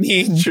 So I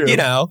mean, if you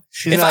and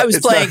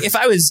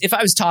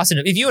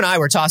I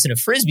were tossing a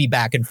frisbee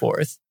back and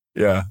forth,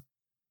 yeah,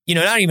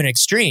 not even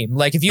extreme.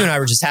 Like if you and I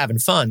were just having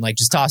fun, like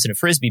just tossing a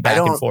frisbee back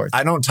and forth.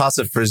 I don't toss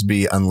a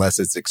frisbee unless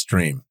it's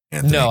extreme,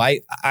 Anthony. No,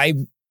 I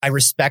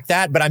respect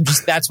that, but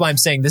that's why I'm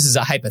saying this is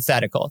a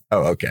hypothetical.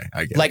 Oh, okay,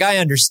 I get it. Like I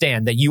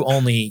understand that you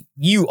only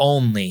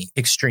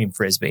extreme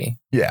frisbee.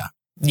 Yeah,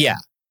 yeah,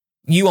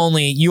 you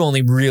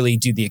only really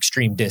do the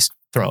extreme disc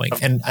throwing,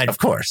 of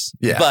course,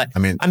 yeah. But I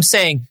mean, I'm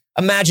saying,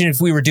 imagine if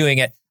we were doing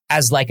it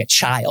as like a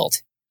child,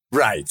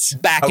 right?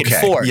 Back and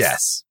forth.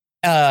 Yes.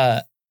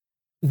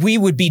 We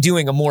would be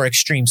doing a more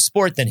extreme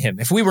sport than him.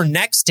 If we were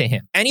next to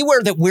him,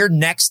 anywhere that we're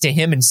next to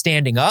him and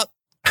standing up,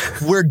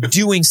 we're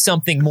doing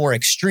something more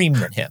extreme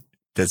than him.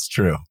 That's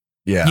true.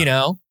 Yeah.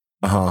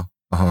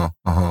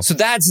 So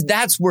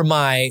that's where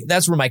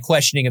my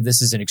questioning of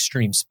this as an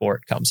extreme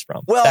sport comes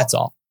from. Well, that's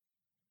all.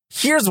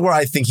 Here's where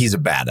I think he's a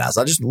badass.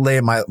 I'll just lay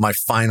my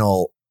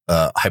final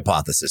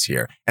hypothesis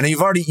here. And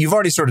you've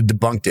already sort of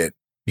debunked it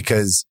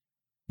because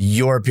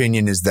your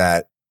opinion is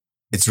that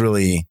it's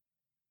really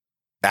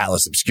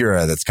Atlas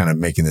Obscura that's kind of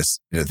making this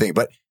thing.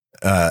 But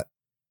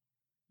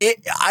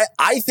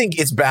I think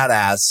it's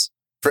badass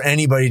for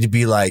anybody to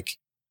be like,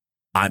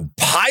 I'm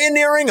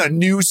pioneering a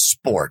new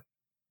sport.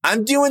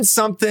 I'm doing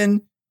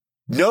something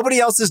nobody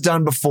else has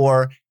done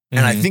before,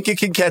 and I think it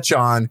can catch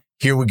on.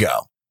 Here we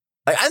go.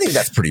 I think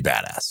that's pretty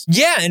badass.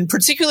 Yeah, and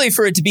particularly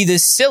for it to be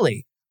this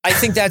silly. I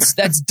think that's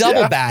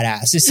double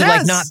badass, is to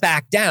like not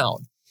back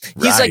down.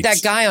 He's like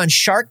that guy on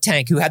Shark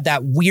Tank who had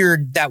that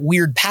weird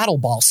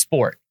paddleball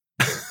sport.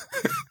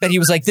 That he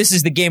was like, this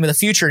is the game of the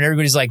future. And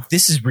everybody's like,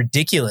 this is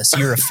ridiculous.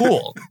 You're a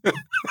fool.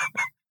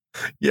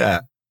 Yeah.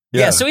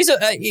 So he's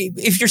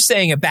if you're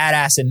saying a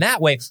badass in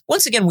that way,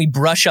 once again, we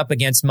brush up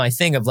against my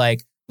thing of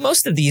like,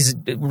 most of these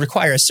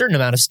require a certain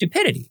amount of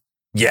stupidity.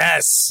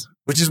 Yes.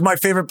 Which is my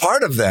favorite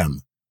part of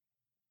them.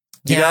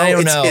 I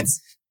don't know.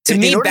 To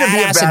me,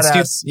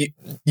 badass,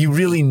 you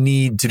really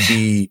need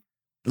to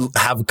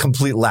have a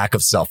complete lack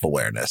of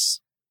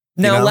self-awareness.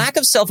 Now, lack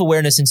of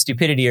self-awareness and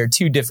stupidity are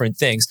two different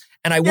things.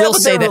 And I will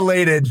say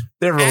that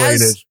they're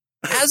related.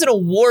 As an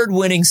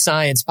award-winning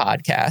science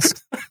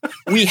podcast,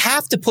 we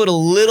have to put a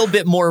little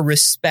bit more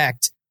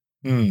respect.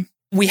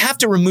 We have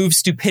to remove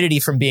stupidity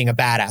from being a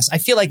badass. I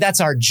feel like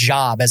that's our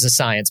job as a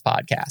science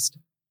podcast.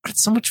 But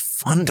it's so much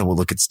fun to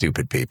look at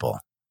stupid people.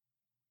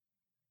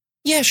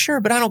 Yeah, sure,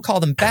 but I don't call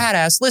them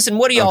badass. Listen,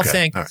 what do y'all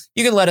think? Right.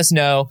 You can let us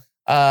know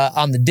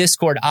on the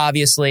Discord,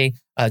 obviously.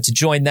 To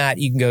join that,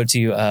 you can go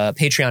to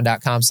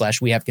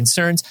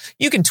patreon.com/wehaveconcerns.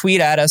 You can tweet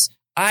at us.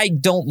 I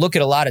don't look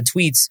at a lot of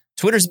tweets.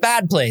 Twitter's a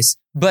bad place,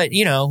 but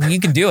you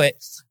can do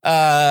it.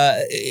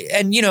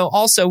 And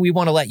also we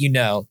want to let you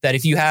know that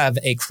if you have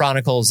a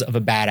Chronicles of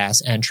a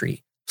Badass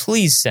entry,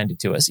 please send it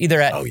to us either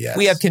at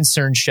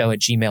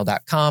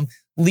wehaveconcernshow@gmail.com.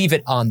 Leave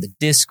it on the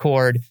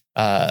Discord.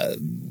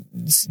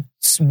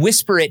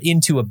 Whisper it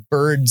into a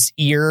bird's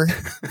ear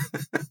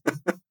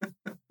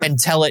and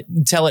tell it,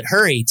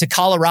 hurry to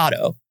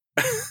Colorado.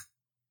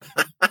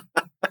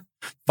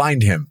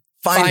 Find him.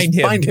 Find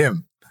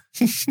him.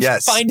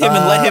 Yes. Find him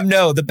and let him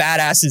know the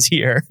badass is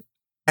here.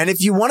 And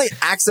if you want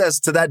access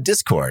to that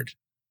Discord,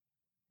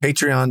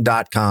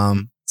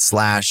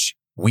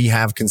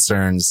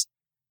 patreon.com/wehaveconcerns.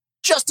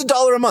 Just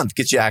 $1 a month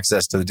gets you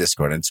access to the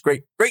Discord. And it's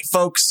great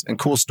folks and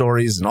cool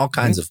stories and all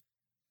kinds of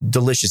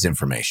delicious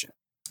information.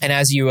 And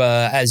as you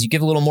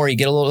give a little more, you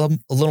get a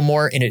little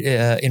more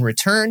in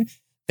return.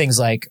 Things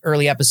like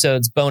early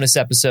episodes,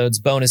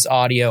 bonus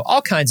audio,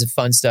 all kinds of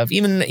fun stuff,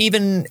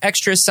 even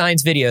extra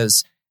science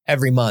videos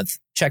every month.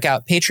 Check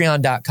out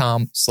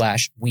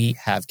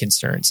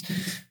patreon.com/wehaveconcerns.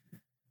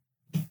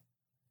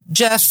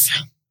 Jeff,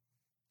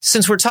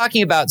 since we're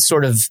talking about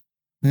sort of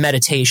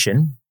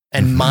meditation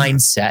and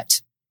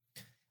mindset,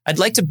 I'd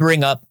like to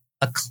bring up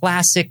a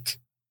classic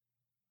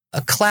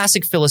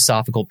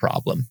philosophical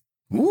problem.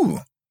 Ooh.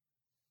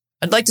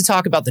 I'd like to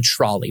talk about the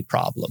trolley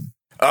problem.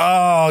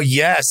 Oh,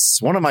 yes.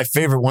 One of my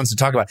favorite ones to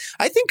talk about.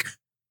 I think,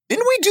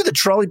 didn't we do the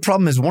trolley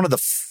problem as one of the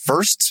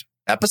first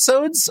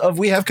episodes of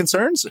We Have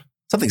Concerns?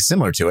 Something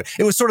similar to it.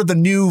 It was sort of the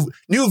new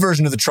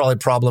version of the trolley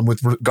problem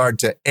with regard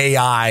to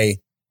AI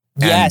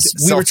and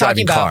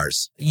self-driving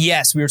cars.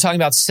 Yes, we were talking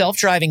about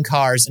self-driving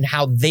cars and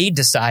how they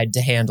decide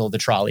to handle the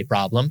trolley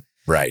problem.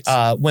 Right.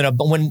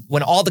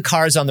 When all the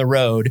cars on the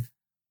road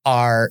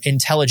are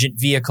intelligent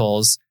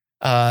vehicles,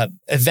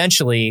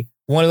 eventually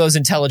one of those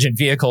intelligent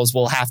vehicles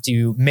will have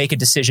to make a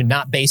decision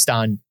not based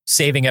on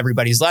saving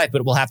everybody's life, but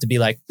it will have to be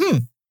like,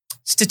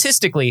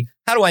 statistically,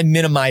 how do I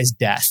minimize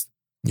death?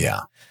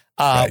 Yeah.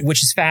 Right.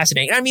 Which is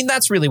fascinating. I mean,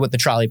 that's really what the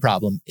trolley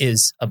problem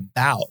is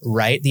about,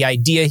 right? The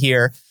idea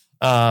here,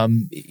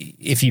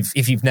 if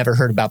you've never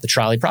heard about the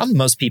trolley problem,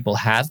 most people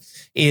have,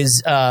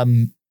 is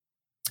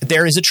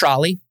there is a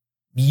trolley.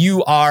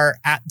 You are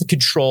at the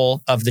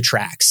control of the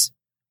tracks,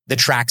 the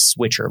track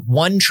switcher.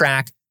 One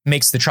track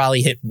makes the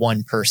trolley hit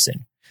one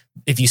person.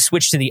 If you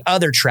switch to the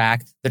other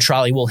track, the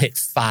trolley will hit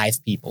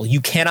 5 people.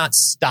 You cannot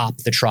stop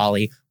the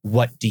trolley.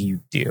 What do you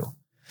do?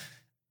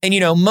 And,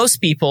 most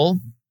people,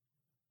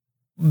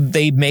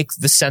 they make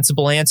the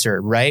sensible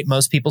answer, right?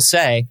 Most people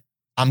say,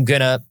 I'm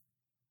gonna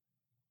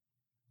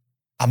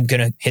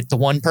hit the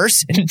one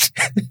person.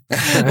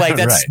 Like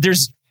that's,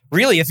 there's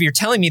really, if you're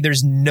telling me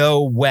there's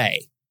no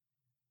way,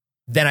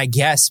 then I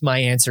guess my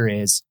answer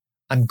is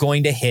I'm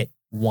going to hit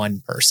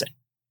one person.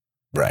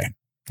 Right.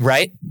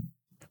 Right.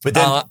 But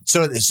then,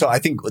 so I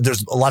think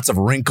there's lots of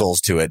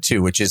wrinkles to it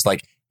too, which is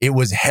like, it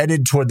was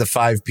headed toward the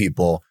 5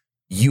 people.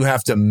 You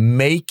have to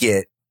make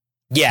it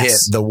hit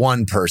the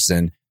one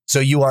person. So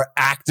you are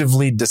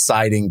actively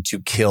deciding to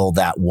kill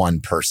that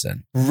one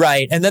person.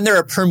 Right. And then there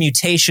are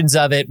permutations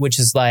of it, which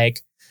is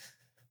like,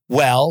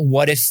 well,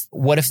 what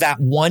if that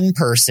one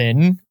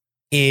person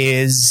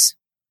is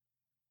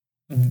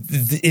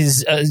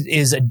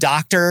a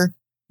doctor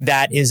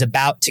that is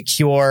about to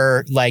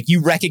cure, like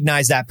you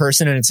recognize that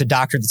person and it's a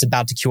doctor that's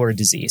about to cure a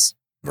disease.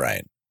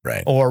 Right.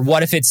 Right. Or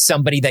what if it's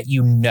somebody that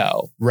you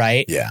know,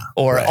 right? Yeah.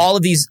 Or all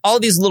of these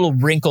little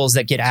wrinkles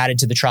that get added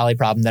to the trolley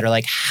problem that are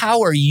like,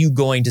 how are you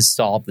going to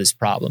solve this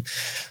problem?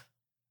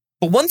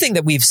 But one thing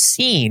that we've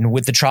seen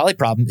with the trolley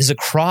problem is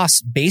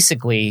across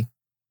basically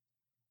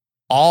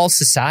all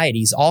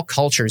societies, all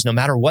cultures, no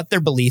matter what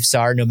their beliefs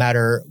are, no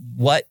matter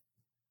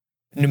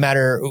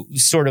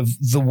sort of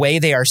the way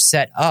they are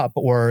set up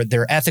or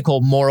their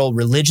ethical, moral,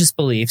 religious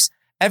beliefs,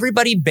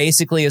 everybody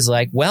basically is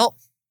like, well,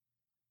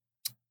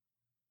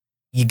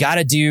 you got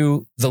to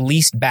do the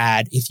least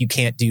bad if you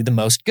can't do the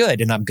most good.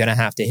 And I'm going to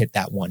have to hit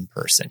that one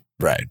person.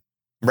 Right.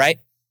 Right.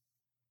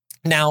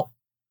 Now,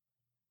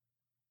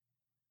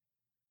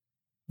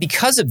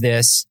 because of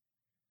this,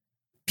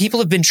 people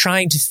have been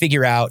trying to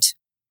figure out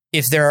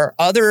if there are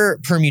other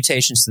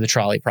permutations to the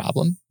trolley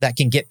problem that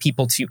can get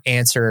people to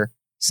answer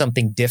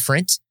something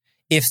different,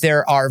 if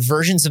there are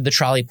versions of the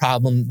trolley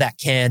problem that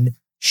can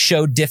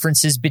show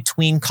differences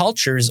between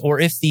cultures, or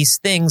if these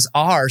things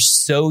are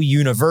so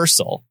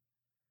universal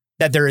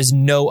that there is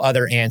no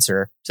other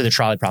answer to the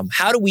trolley problem.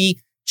 How do we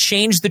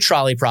change the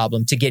trolley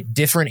problem to get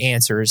different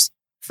answers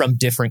from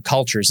different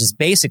cultures is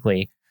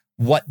basically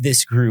what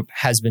this group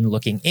has been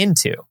looking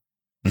into,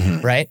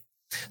 right?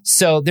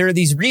 So there are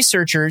these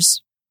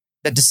researchers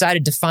that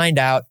decided to find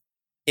out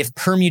if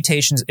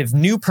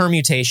new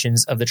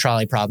permutations of the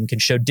trolley problem can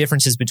show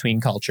differences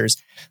between cultures.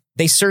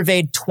 They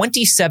surveyed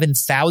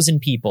 27,000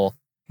 people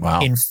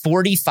in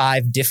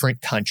 45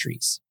 different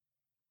countries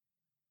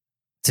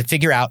to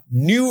figure out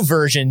new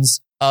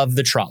versions of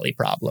the trolley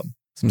problem.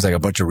 Seems like a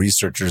bunch of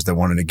researchers that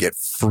wanted to get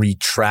free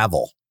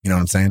travel. You know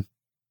what I'm saying?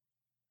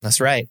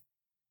 That's right.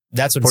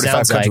 That's what it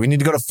sounds countries. like. We need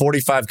to go to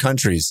 45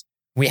 countries.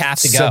 We have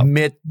to go.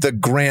 Submit the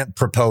grant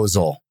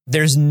proposal.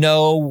 There's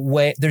no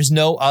way. There's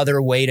no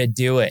other way to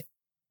do it.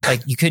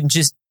 Like you couldn't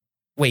just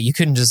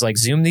like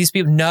Zoom these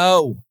people.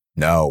 No.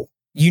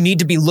 You need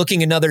to be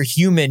looking another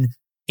human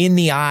in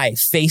the eye,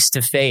 face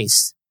to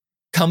face,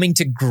 coming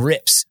to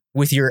grips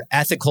with your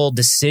ethical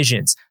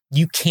decisions.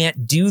 You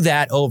can't do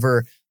that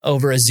over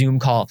a Zoom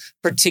call,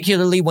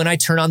 particularly when I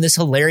turn on this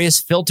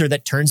hilarious filter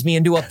that turns me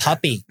into a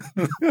puppy.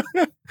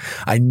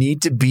 I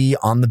need to be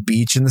on the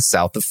beach in the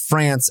south of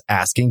France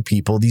asking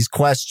people these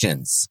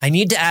questions. I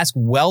need to ask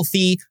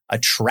wealthy,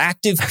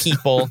 attractive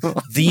people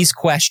these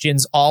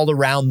questions all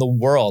around the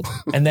world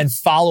and then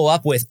follow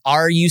up with,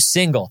 are you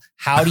single?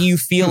 How do you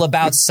feel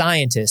about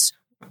scientists?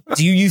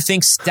 Do you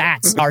think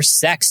stats are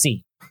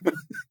sexy?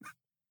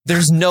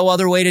 There's no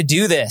other way to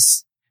do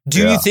this.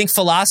 Do you think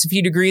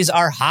philosophy degrees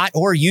are hot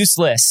or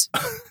useless?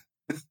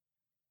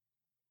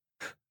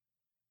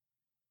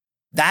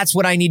 That's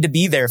what I need to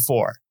be there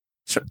for.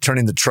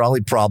 Turning the trolley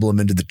problem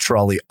into the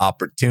trolley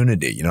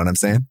opportunity. You know what I'm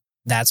saying?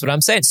 That's what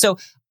I'm saying. So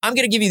I'm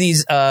going to give you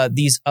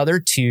these other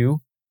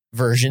two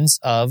versions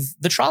of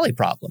the trolley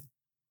problem,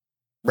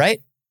 right?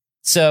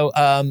 So,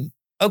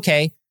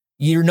 okay,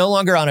 you're no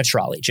longer on a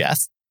trolley,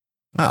 Jeff.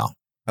 Oh,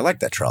 I like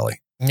that trolley.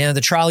 Yeah,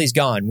 the trolley's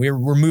gone.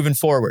 We're moving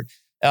forward.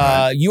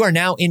 You are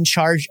now in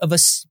charge of a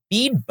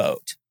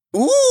speedboat.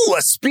 Ooh,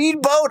 a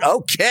speedboat?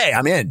 Okay,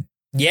 I'm in.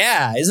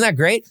 Yeah, isn't that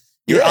great?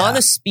 You're on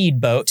a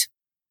speedboat,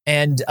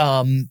 and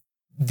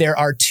there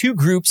are two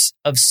groups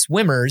of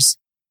swimmers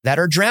that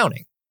are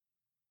drowning.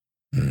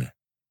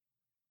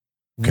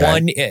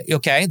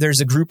 Okay. There's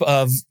a group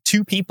of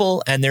 2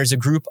 people, and there's a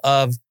group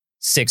of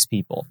 6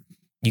 people.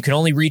 You can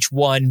only reach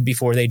one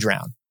before they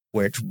drown.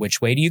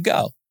 Which way do you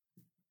go?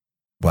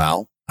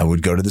 Well, I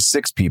would go to the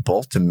 6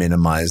 people to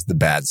minimize the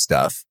bad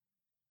stuff.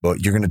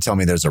 But you're going to tell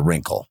me there's a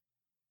wrinkle.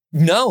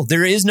 No,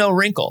 there is no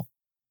wrinkle.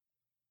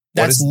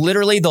 That's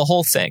literally the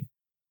whole thing.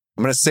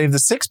 I'm going to save the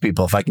 6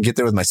 people if I can get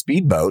there with my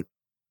speedboat.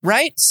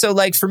 Right? So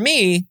like for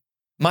me,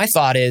 my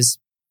thought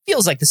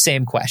feels like the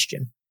same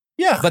question.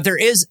 Yeah. But there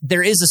is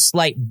a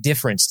slight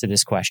difference to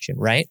this question,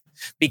 right?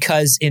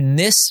 Because in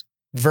this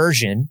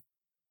version,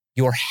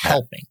 you're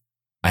helping.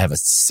 I have a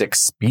sick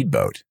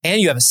speedboat. And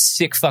you have a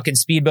sick fucking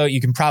speedboat. You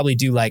can probably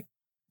do like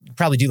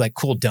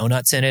cool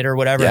donuts in it or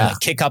whatever. Yeah. And like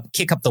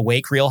kick up the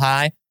wake real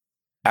high.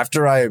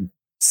 After I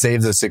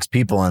save those 6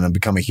 people and I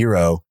become a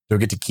hero, do I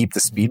get to keep the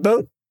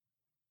speedboat?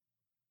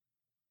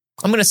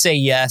 I'm going to say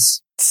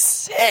yes.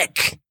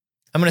 Sick.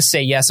 I'm going to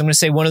say yes. I'm going to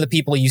say one of the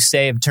people you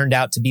saved turned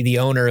out to be the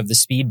owner of the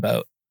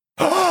speedboat.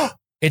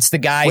 It's the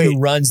guy who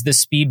runs the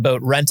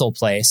speedboat rental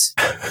place.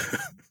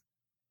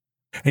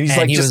 And he's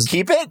like, just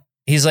keep it?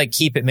 He's like,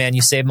 keep it, man.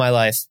 You saved my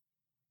life.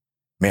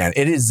 Man,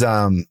 it is,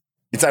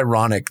 it's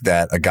ironic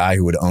that a guy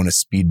who would own a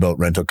speedboat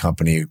rental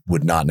company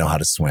would not know how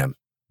to swim,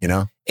 you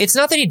know? It's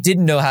not that he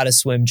didn't know how to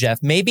swim,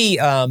 Jeff. Maybe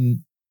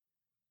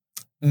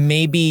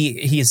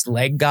his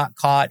leg got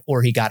caught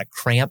or he got a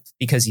cramp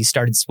because he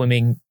started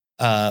swimming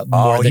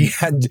more than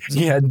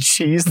he had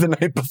cheese the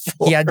night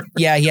before.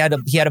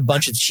 He had a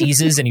bunch of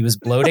cheeses and he was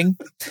bloating.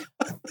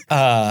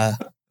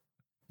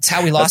 It's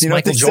how we lost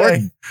Michael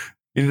Jordan.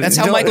 That's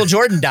how Michael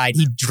Jordan died.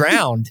 He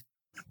drowned.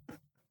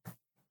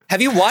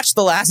 Have you watched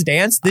The Last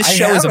Dance? This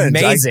show is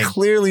amazing. I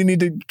clearly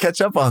need to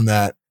catch up on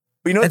that.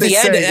 But you know what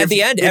at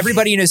the end,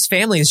 everybody in his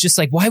family is just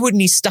like, why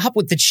wouldn't he stop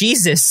with the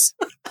cheeses?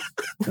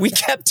 We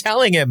kept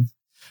telling him.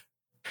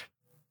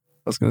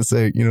 I was going to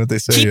say, you know what they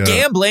say? Keep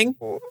gambling.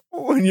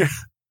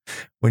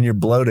 When you're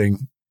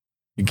bloating,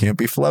 you can't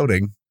be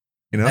floating.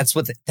 You know, that's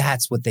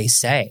what they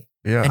say.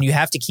 Yeah, and you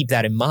have to keep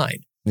that in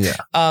mind. Yeah.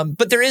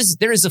 But there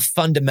is a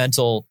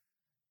fundamental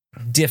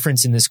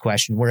difference in this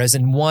question. Whereas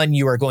in one,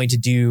 you're going to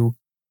do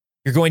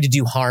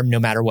harm no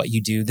matter what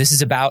you do. This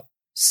is about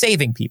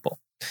saving people.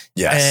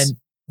 Yes. And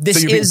this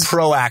so you're being is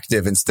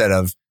proactive instead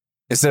of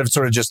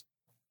sort of just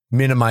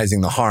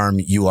minimizing the harm.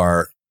 You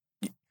are,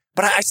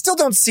 but I still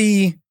don't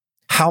see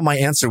how my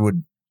answer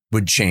would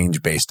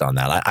change based on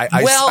that.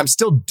 I'm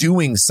still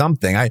doing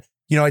something. I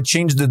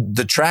changed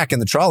the track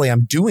and the trolley.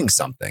 I'm doing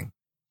something.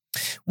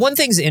 One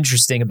thing's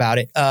interesting about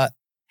it.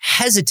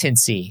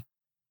 Hesitancy.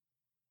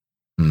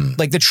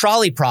 Like the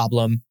trolley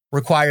problem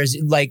requires,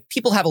 like,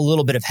 people have a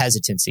little bit of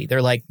hesitancy.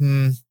 They're like,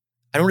 I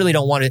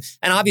don't want to.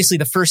 And obviously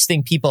the first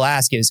thing people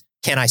ask is,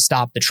 can I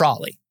stop the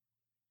trolley?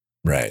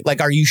 Right.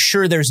 Like, are you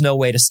sure there's no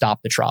way to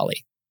stop the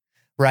trolley?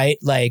 Right.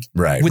 Like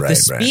with the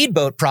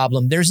speedboat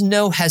problem, there's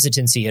no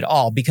hesitancy at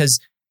all because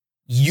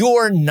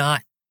you're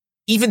not,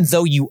 even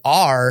though you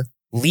are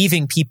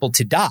leaving people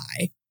to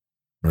die.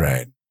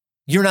 Right.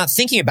 You're not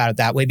thinking about it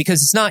that way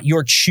because it's not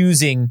you're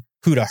choosing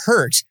who to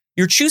hurt.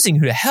 You're choosing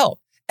who to help.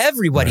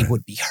 Everybody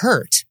would be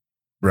hurt.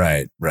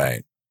 Right.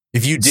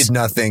 If you did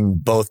nothing,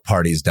 both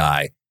parties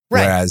die.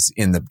 Right. Whereas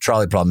in the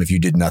trolley problem, if you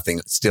did nothing,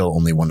 still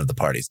only one of the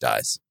parties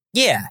dies.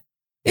 Yeah.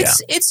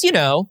 It's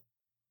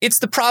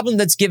the problem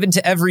that's given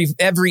to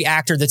every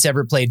actor that's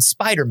ever played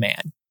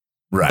Spider-Man.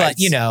 Right.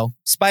 But,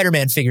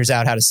 Spider-Man figures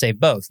out how to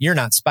save both. You're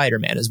not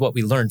Spider-Man is what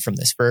we learned from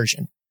this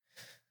version.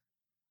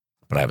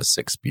 But I have a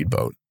 6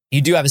 speedboat.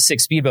 You do have a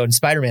 6 speedboat and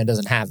Spider-Man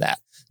doesn't have that.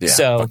 Yeah.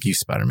 So, fuck you,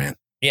 Spider-Man.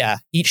 Yeah.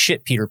 Eat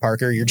shit, Peter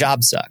Parker. Your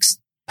job sucks.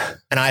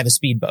 And I have a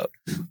speedboat.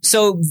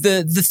 So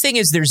the thing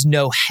is there's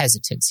no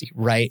hesitancy,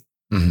 right?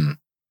 Mm-hmm.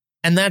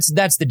 And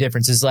that's the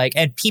difference is like,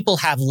 and people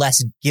have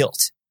less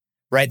guilt,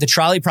 right? The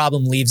trolley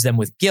problem leaves them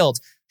with guilt.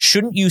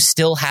 Shouldn't you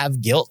still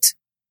have guilt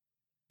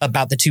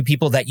about the 2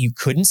 people that you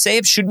couldn't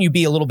save? Shouldn't you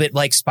be a little bit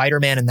like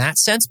Spider-Man in that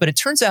sense? But it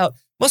turns out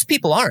most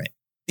people aren't.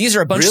 These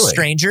are a bunch of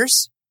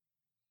strangers.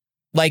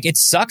 Like, it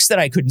sucks that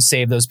I couldn't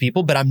save those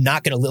people, but I'm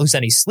not going to lose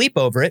any sleep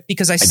over it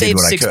because I saved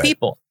 6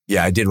 people.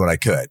 Yeah, I did what I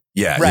could.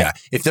 Yeah, right.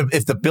 Yeah.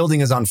 If the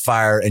building is on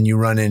fire and you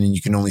run in and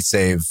you can only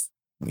save,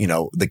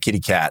 the kitty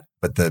cat,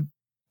 but the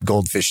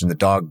goldfish and the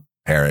dog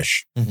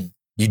perish,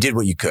 you did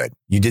what you could.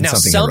 You did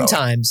something heroic.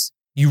 Sometimes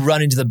you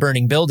run into the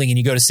burning building and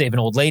you go to save an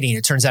old lady and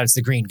it turns out it's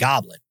the Green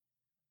Goblin.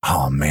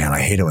 Oh man,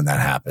 I hate it when that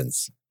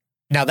happens.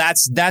 Now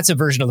that's a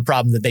version of the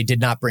problem that they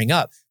did not bring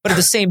up. But at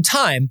the same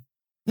time,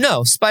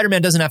 no,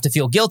 Spider-Man doesn't have to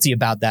feel guilty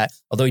about that,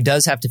 although he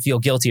does have to feel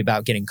guilty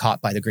about getting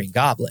caught by the Green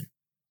Goblin.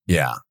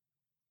 Yeah.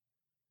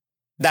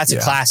 That's a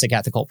classic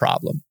ethical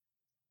problem.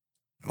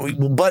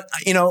 But,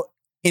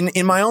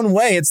 in my own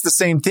way, it's the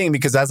same thing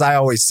because as I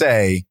always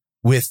say,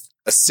 with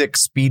a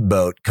 6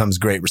 speedboat comes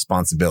great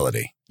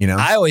responsibility,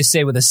 I always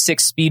say with a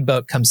 6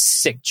 speedboat comes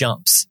sick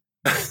jumps.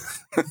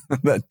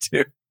 That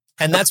too.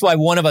 And that's why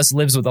one of us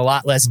lives with a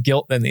lot less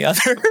guilt than the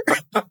other.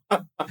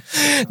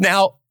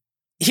 Now,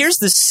 here's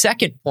the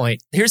second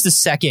point. Here's the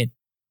second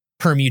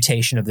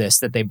permutation of this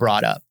that they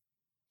brought up.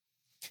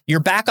 You're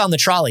back on the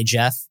trolley,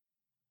 Jeff.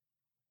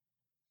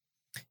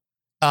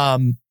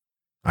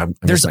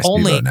 There's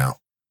only now.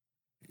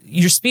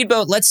 Your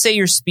speedboat. Let's say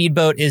your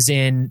speedboat is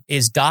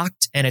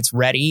docked and it's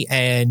ready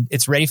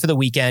for the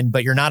weekend,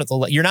 but you're not at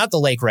the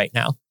lake right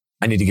now.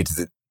 I need to get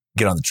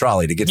on the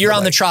trolley to get. You're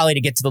on the trolley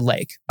to get to the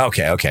lake.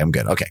 Okay, I'm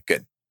good. Okay,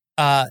 good.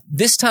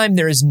 This time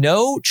there is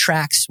no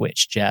track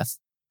switch, Jeff.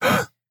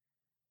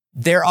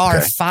 There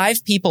are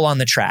 5 people on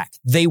the track.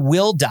 They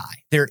will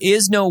die. There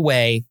is no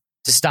way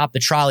to stop the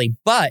trolley.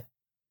 But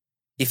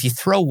if you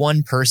throw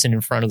one person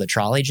in front of the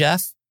trolley,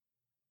 Jeff,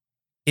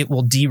 it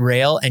will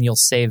derail and you'll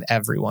save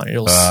everyone.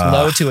 It'll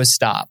slow to a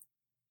stop.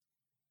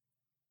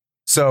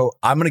 So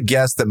I'm going to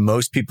guess that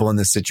most people in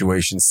this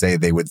situation say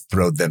they would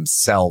throw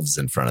themselves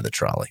in front of the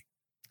trolley.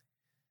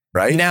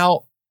 Right?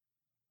 Now,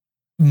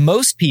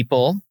 most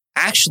people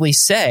actually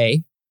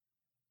say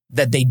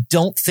that they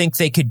don't think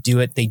they could do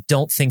it. They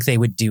don't think they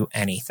would do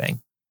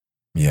anything.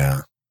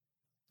 Yeah.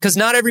 Because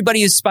not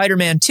everybody is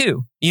Spider-Man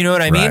 2. You know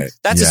what I mean?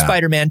 That's a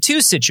Spider-Man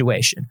 2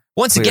 situation.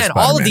 Once again,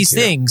 Spider-Man all of these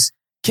things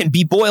can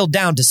be boiled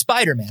down to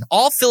Spider-Man.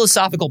 All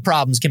philosophical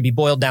problems can be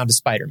boiled down to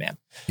Spider-Man.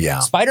 Yeah.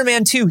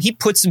 Spider-Man 2, he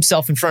puts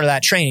himself in front of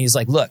that train. He's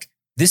like, look,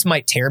 this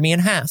might tear me in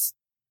half.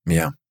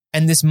 Yeah.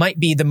 And this might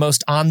be the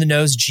most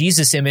on-the-nose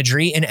Jesus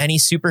imagery in any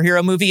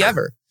superhero movie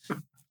ever.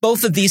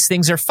 Both of these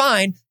things are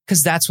fine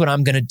because that's what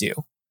I'm going to do.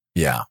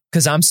 Yeah.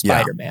 Because I'm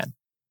Spider-Man.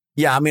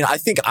 Yeah. I mean, I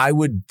think I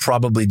would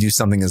probably do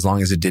something as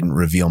long as it didn't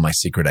reveal my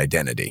secret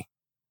identity.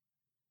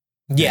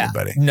 Yeah.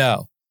 Anybody.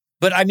 No.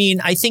 But I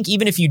mean, I think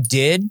even if you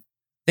did,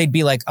 they'd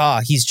be like, oh,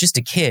 he's just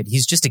a kid.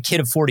 He's just a kid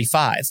of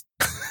 45.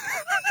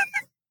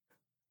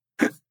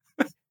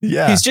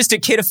 Yeah. He's just a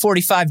kid of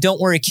 45. Don't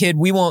worry, kid.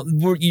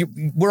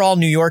 We're all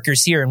New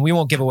Yorkers here and we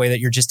won't give away that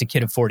you're just a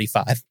kid of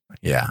 45.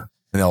 Yeah.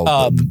 And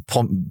they'll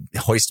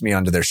hoist me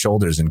onto their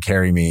shoulders and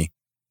carry me.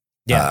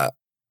 Yeah.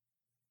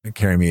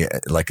 Carry me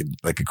like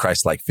a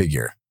Christ-like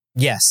figure.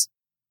 Yes.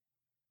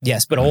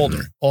 Yes, but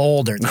older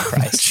than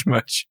Christ.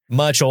 much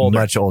older.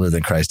 Much older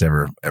than Christ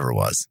ever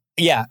was.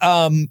 Yeah.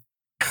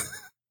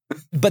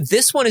 But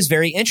this one is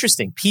very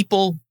interesting.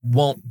 People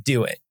won't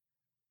do it.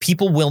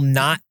 People will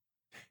not.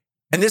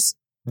 And this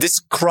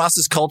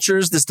crosses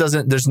cultures.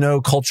 There's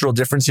no cultural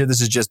difference here.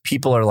 This is just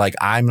people are like,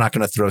 I'm not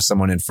going to throw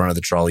someone in front of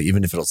the trolley,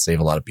 even if it'll save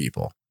a lot of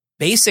people.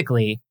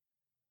 Basically.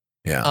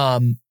 Yeah.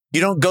 You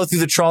don't go through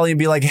the trolley and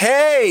be like,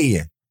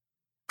 hey,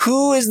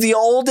 who is the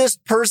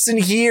oldest person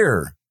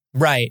here?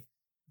 Right.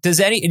 Does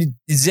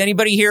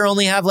anybody here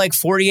only have like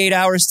 48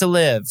 hours to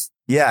live?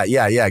 Yeah,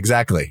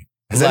 exactly.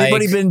 Has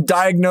anybody been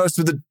diagnosed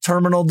with a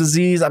terminal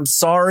disease? I'm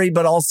sorry,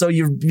 but also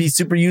you'd be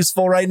super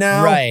useful right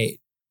now. Right.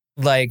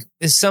 Like,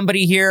 is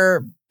somebody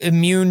here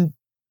immune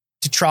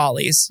to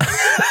trolleys?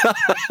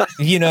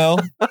 You know?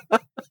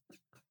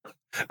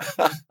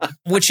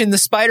 Which in the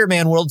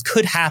Spider-Man world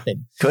could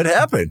happen. Could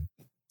happen.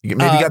 You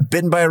maybe got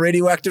bitten by a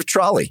radioactive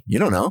trolley. You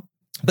don't know.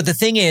 But the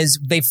thing is,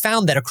 they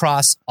found that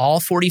across all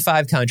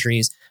 45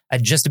 countries,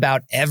 just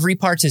about every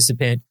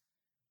participant,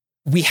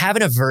 we have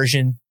an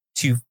aversion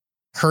to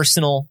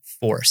personal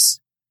force.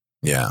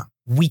 Yeah.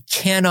 We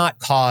cannot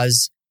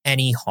cause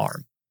any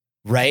harm,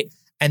 right?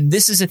 And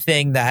this is a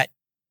thing that,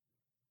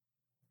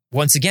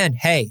 once again,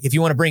 hey, if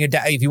you want to bring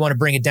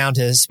it down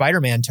to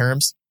Spider-Man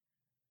terms,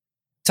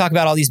 talk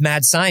about all these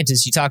mad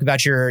scientists. You talk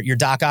about your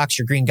Doc Ocks,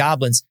 your Green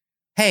Goblins.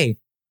 Hey,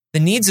 the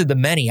needs of the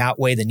many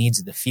outweigh the needs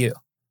of the few.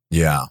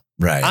 Yeah,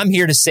 right. I'm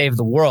here to save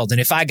the world, and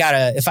if I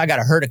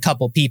gotta hurt a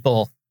couple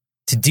people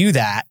to do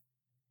that,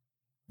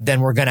 then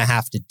we're gonna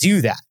have to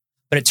do that.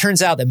 But it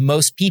turns out that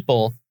most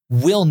people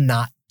will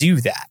not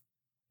do that,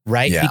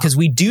 right? Yeah. Because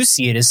we do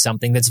see it as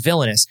something that's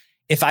villainous.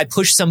 If I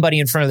push somebody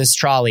in front of this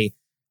trolley,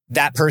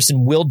 that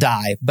person will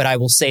die, but I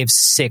will save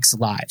 6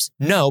 lives.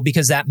 No,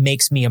 because that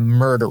makes me a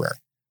murderer.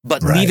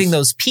 But leaving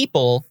those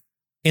people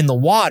in the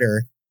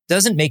water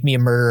doesn't make me a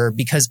murderer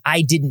because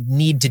I didn't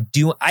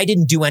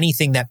do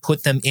anything that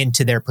put them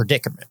into their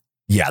predicament.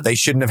 Yeah, they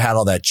shouldn't have had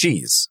all that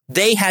cheese.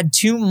 They had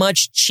too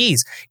much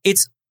cheese.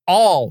 It's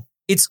all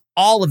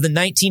of the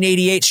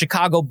 1988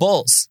 Chicago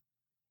Bulls.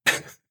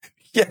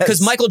 Yes.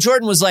 Because Michael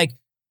Jordan was like,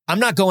 I'm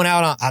not going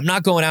out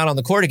on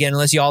the court again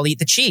unless you all eat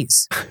the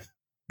cheese.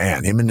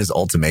 Man, him and his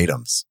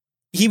ultimatums.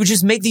 He would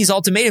just make these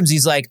ultimatums.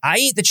 He's like, I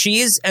eat the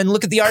cheese and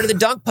look at the Art of the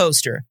Dunk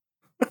poster.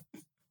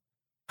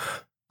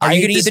 Are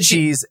you going to eat the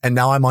cheese? And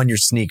now I'm on your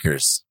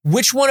sneakers.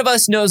 Which one of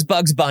us knows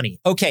Bugs Bunny?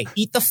 Okay,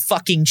 eat the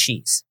fucking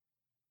cheese.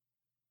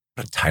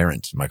 What a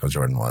tyrant Michael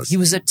Jordan was. He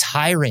was a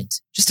tyrant.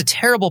 Just a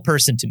terrible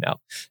person to know.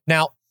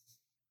 Now,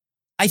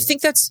 I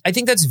think that's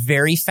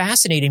very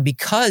fascinating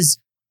because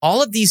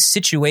all of these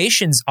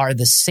situations are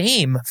the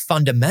same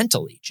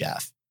fundamentally,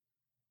 Jeff.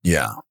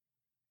 Yeah.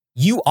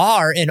 You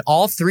are, in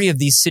all 3 of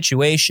these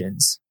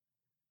situations,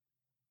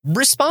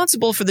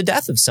 responsible for the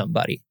death of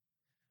somebody.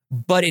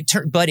 But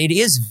it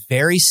is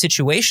very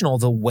situational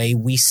the way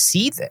we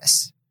see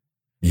this.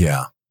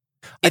 Yeah.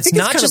 It's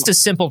not just a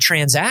simple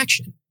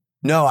transaction.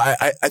 No,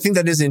 I think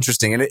that is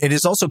interesting. And it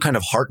is also kind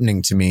of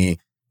heartening to me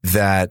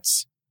that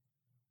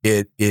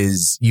it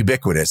is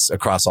ubiquitous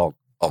across all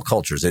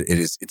cultures.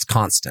 It's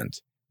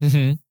constant.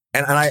 Mm-hmm.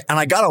 And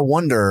I gotta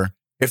wonder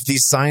if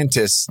these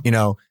scientists,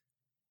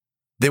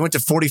 they went to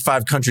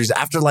 45 countries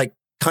after like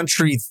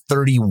country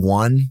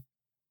 31.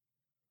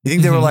 You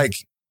think they were like,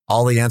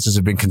 all the answers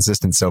have been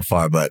consistent so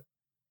far, but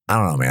I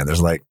don't know, man.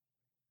 There's like,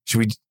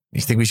 you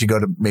think we should go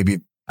to maybe,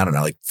 I don't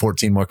know, like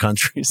 14 more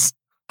countries?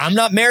 I'm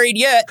not married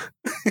yet.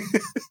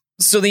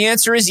 So the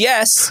answer is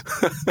yes.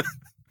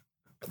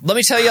 Let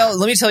me tell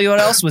you what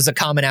else was a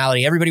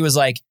commonality. Everybody was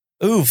like,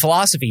 ooh,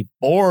 philosophy,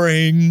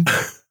 boring.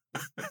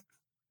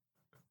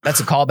 That's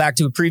a callback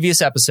to a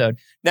previous episode.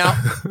 Now,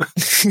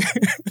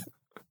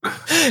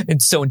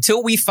 and so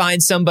until we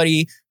find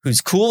somebody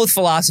who's cool with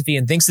philosophy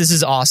and thinks this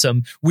is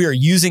awesome, we are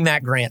using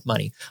that grant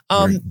money.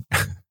 But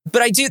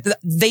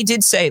they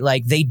did say,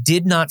 like, they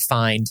did not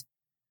find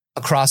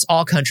across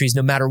all countries,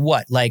 no matter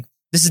what. Like,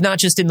 this is not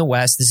just in the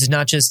West. This is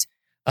not just,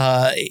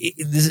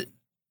 in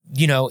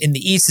the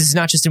East. This is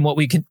not just in what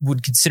we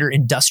would consider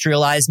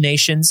industrialized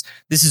nations.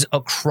 This is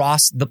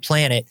across the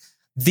planet.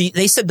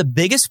 They said the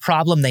biggest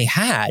problem they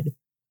had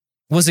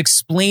was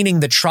explaining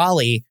the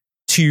trolley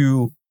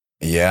to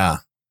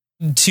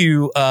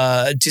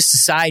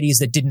societies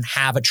that didn't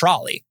have a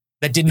trolley,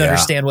 that didn't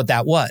understand what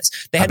that was.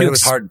 It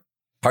was hard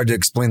to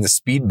explain the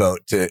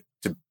speedboat to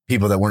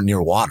people that weren't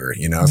near water,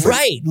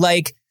 Right.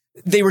 Like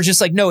they were just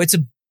like, no,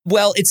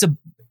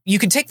 you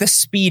can take the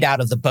speed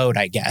out of the boat,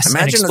 I guess,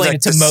 and explain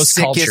it to most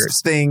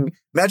cultures.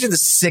 Imagine the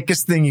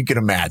sickest thing you could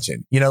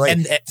imagine, and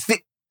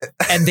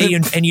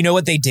you know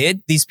what they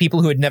did? These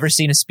people who had never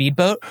seen a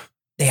speedboat,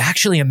 they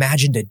actually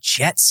imagined a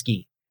jet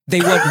ski.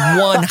 They went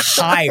one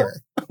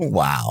higher.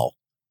 Wow.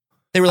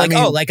 They were like,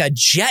 like a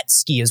jet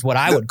ski is what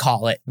I would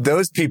call it.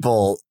 Those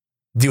people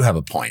do have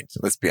a point.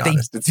 Let's be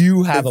honest. They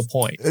do have a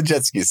point. A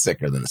jet ski is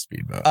sicker than a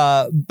speedboat.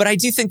 But I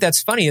do think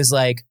that's funny is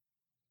like,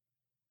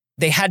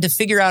 they had to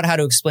figure out how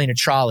to explain a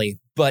trolley.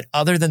 But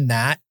other than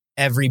that,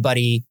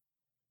 everybody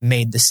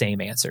made the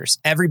same answers.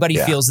 Everybody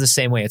feels the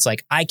same way. It's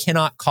like, I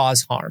cannot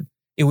cause harm.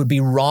 It would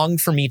be wrong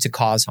for me to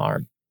cause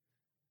harm,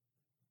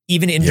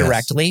 even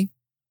indirectly. Yes.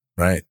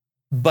 Right.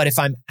 But if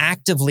I'm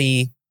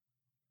actively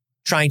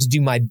trying to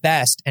do my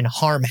best and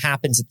harm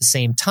happens at the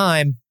same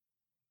time,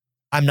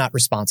 I'm not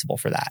responsible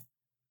for that.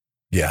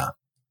 Yeah.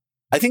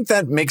 I think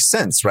that makes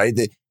sense, right?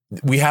 That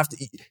we have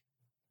to,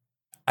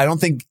 I don't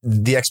think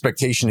the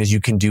expectation is you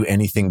can do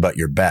anything but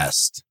your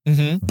best,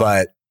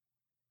 but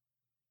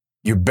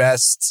your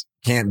best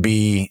can't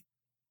be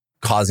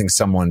causing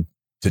someone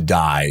to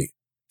die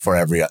for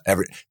every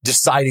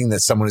deciding that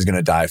someone is going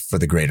to die for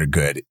the greater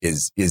good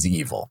is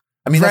evil.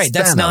 I mean, right.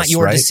 That's Thanos, not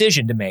your right?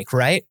 decision to make,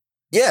 right?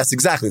 Yes,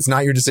 exactly. It's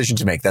not your decision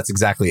to make. That's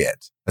exactly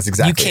it. That's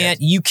exactly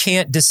You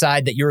can't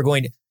decide that you're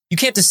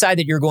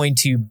going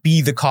to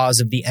be the cause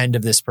of the end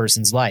of this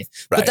person's life.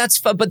 Right.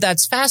 But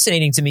that's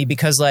fascinating to me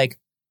because like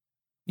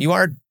you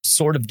are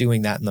sort of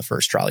doing that in the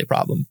first trolley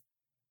problem.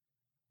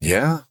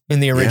 Yeah. In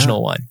the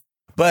original one.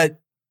 But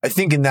I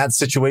think in that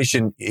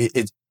situation,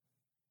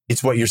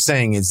 it's what you're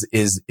saying is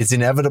it's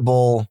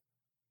inevitable.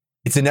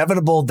 It's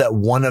inevitable that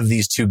one of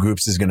these two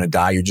groups is going to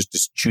die. You're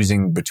just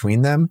choosing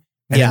between them.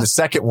 And in the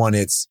second one,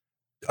 it's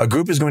a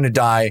group is going to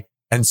die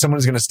and someone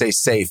is going to stay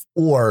safe,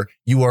 or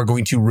you are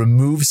going to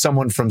remove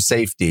someone from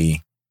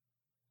safety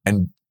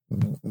and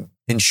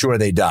ensure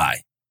they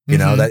die. You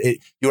know, that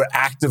you're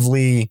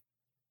actively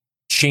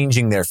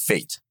changing their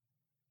fate.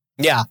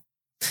 Yeah.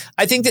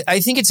 I think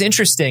it's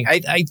interesting.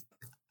 I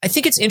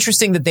think it's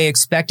interesting that they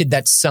expected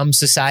that some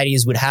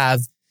societies would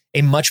have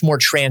a much more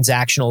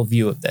transactional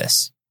view of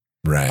this.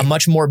 Right. A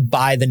much more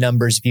by the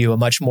numbers view, a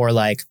much more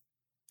like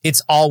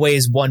it's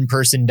always one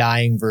person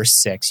dying versus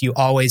 6. You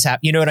always have,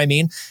 you know what I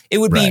mean? It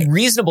would be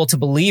reasonable to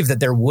believe that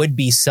there would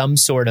be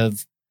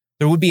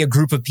a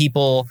group of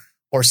people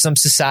or some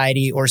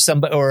society or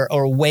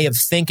a way of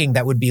thinking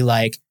that would be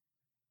like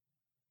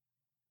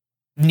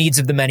needs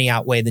of the many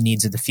outweigh the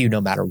needs of the few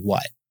no matter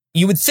what.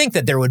 You would think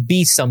that there would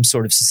be some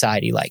sort of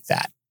society like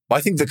that. Well,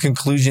 I think the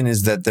conclusion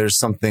is that there's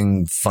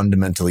something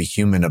fundamentally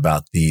human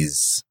about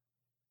these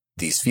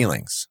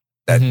feelings.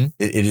 That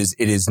it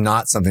is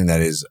not something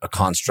that is a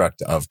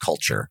construct of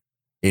culture.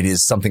 It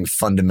is something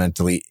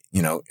fundamentally,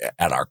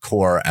 at our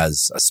core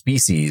as a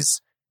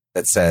species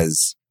that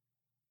says,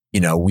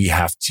 we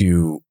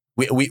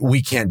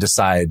can't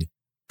decide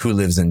who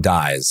lives and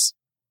dies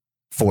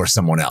for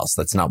someone else.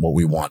 That's not what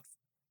we want,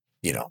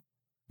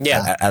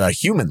 at a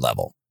human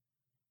level.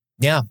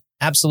 Yeah,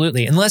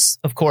 absolutely. Unless,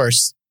 of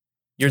course,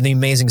 you're the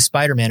Amazing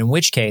Spider-Man, in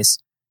which case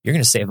you're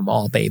going to save them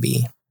all,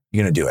 baby.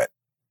 You're going to do it.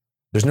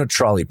 There's no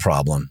trolley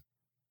problem.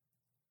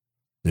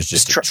 There's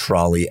just a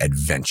trolley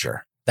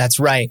adventure. That's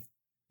right.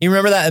 You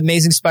remember that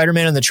Amazing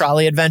Spider-Man and the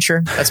Trolley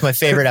Adventure? That's my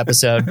favorite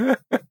episode of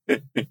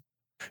the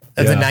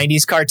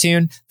 90s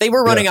cartoon. They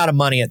were running out of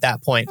money at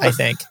that point, I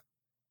think.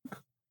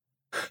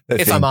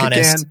 I'm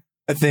honest.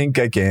 I think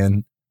I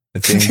can.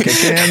 With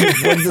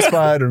the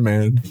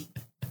Spider-Man.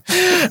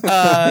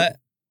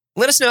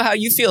 Let us know how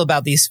you feel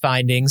about these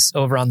findings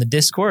over on the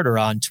Discord or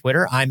on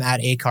Twitter. I'm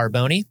at A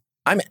Carboni.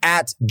 I'm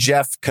at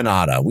Jeff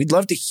Cannata. We'd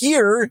love to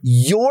hear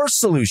your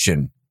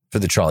solution for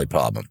the trolley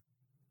problem.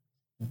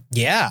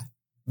 Yeah.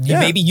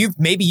 Maybe you could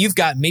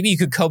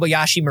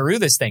Kobayashi Maru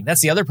this thing. That's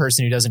the other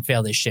person who doesn't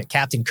fail this shit.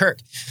 Captain Kirk.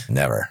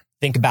 Never.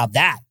 Think about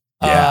that.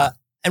 Yeah.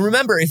 And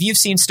remember, if you've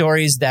seen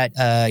stories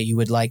that you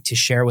would like to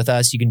share with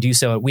us, you can do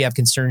so at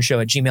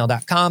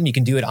wehaveconcernshow@gmail.com. You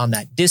can do it on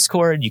that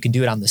Discord. You can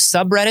do it on the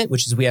subreddit,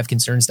 which is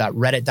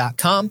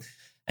wehaveconcerns.reddit.com.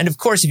 And of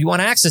course, if you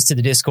want access to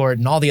the Discord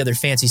and all the other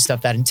fancy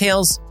stuff that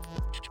entails,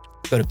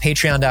 go to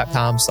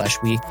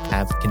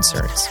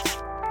patreon.com/wehaveconcerns.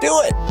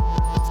 Do it.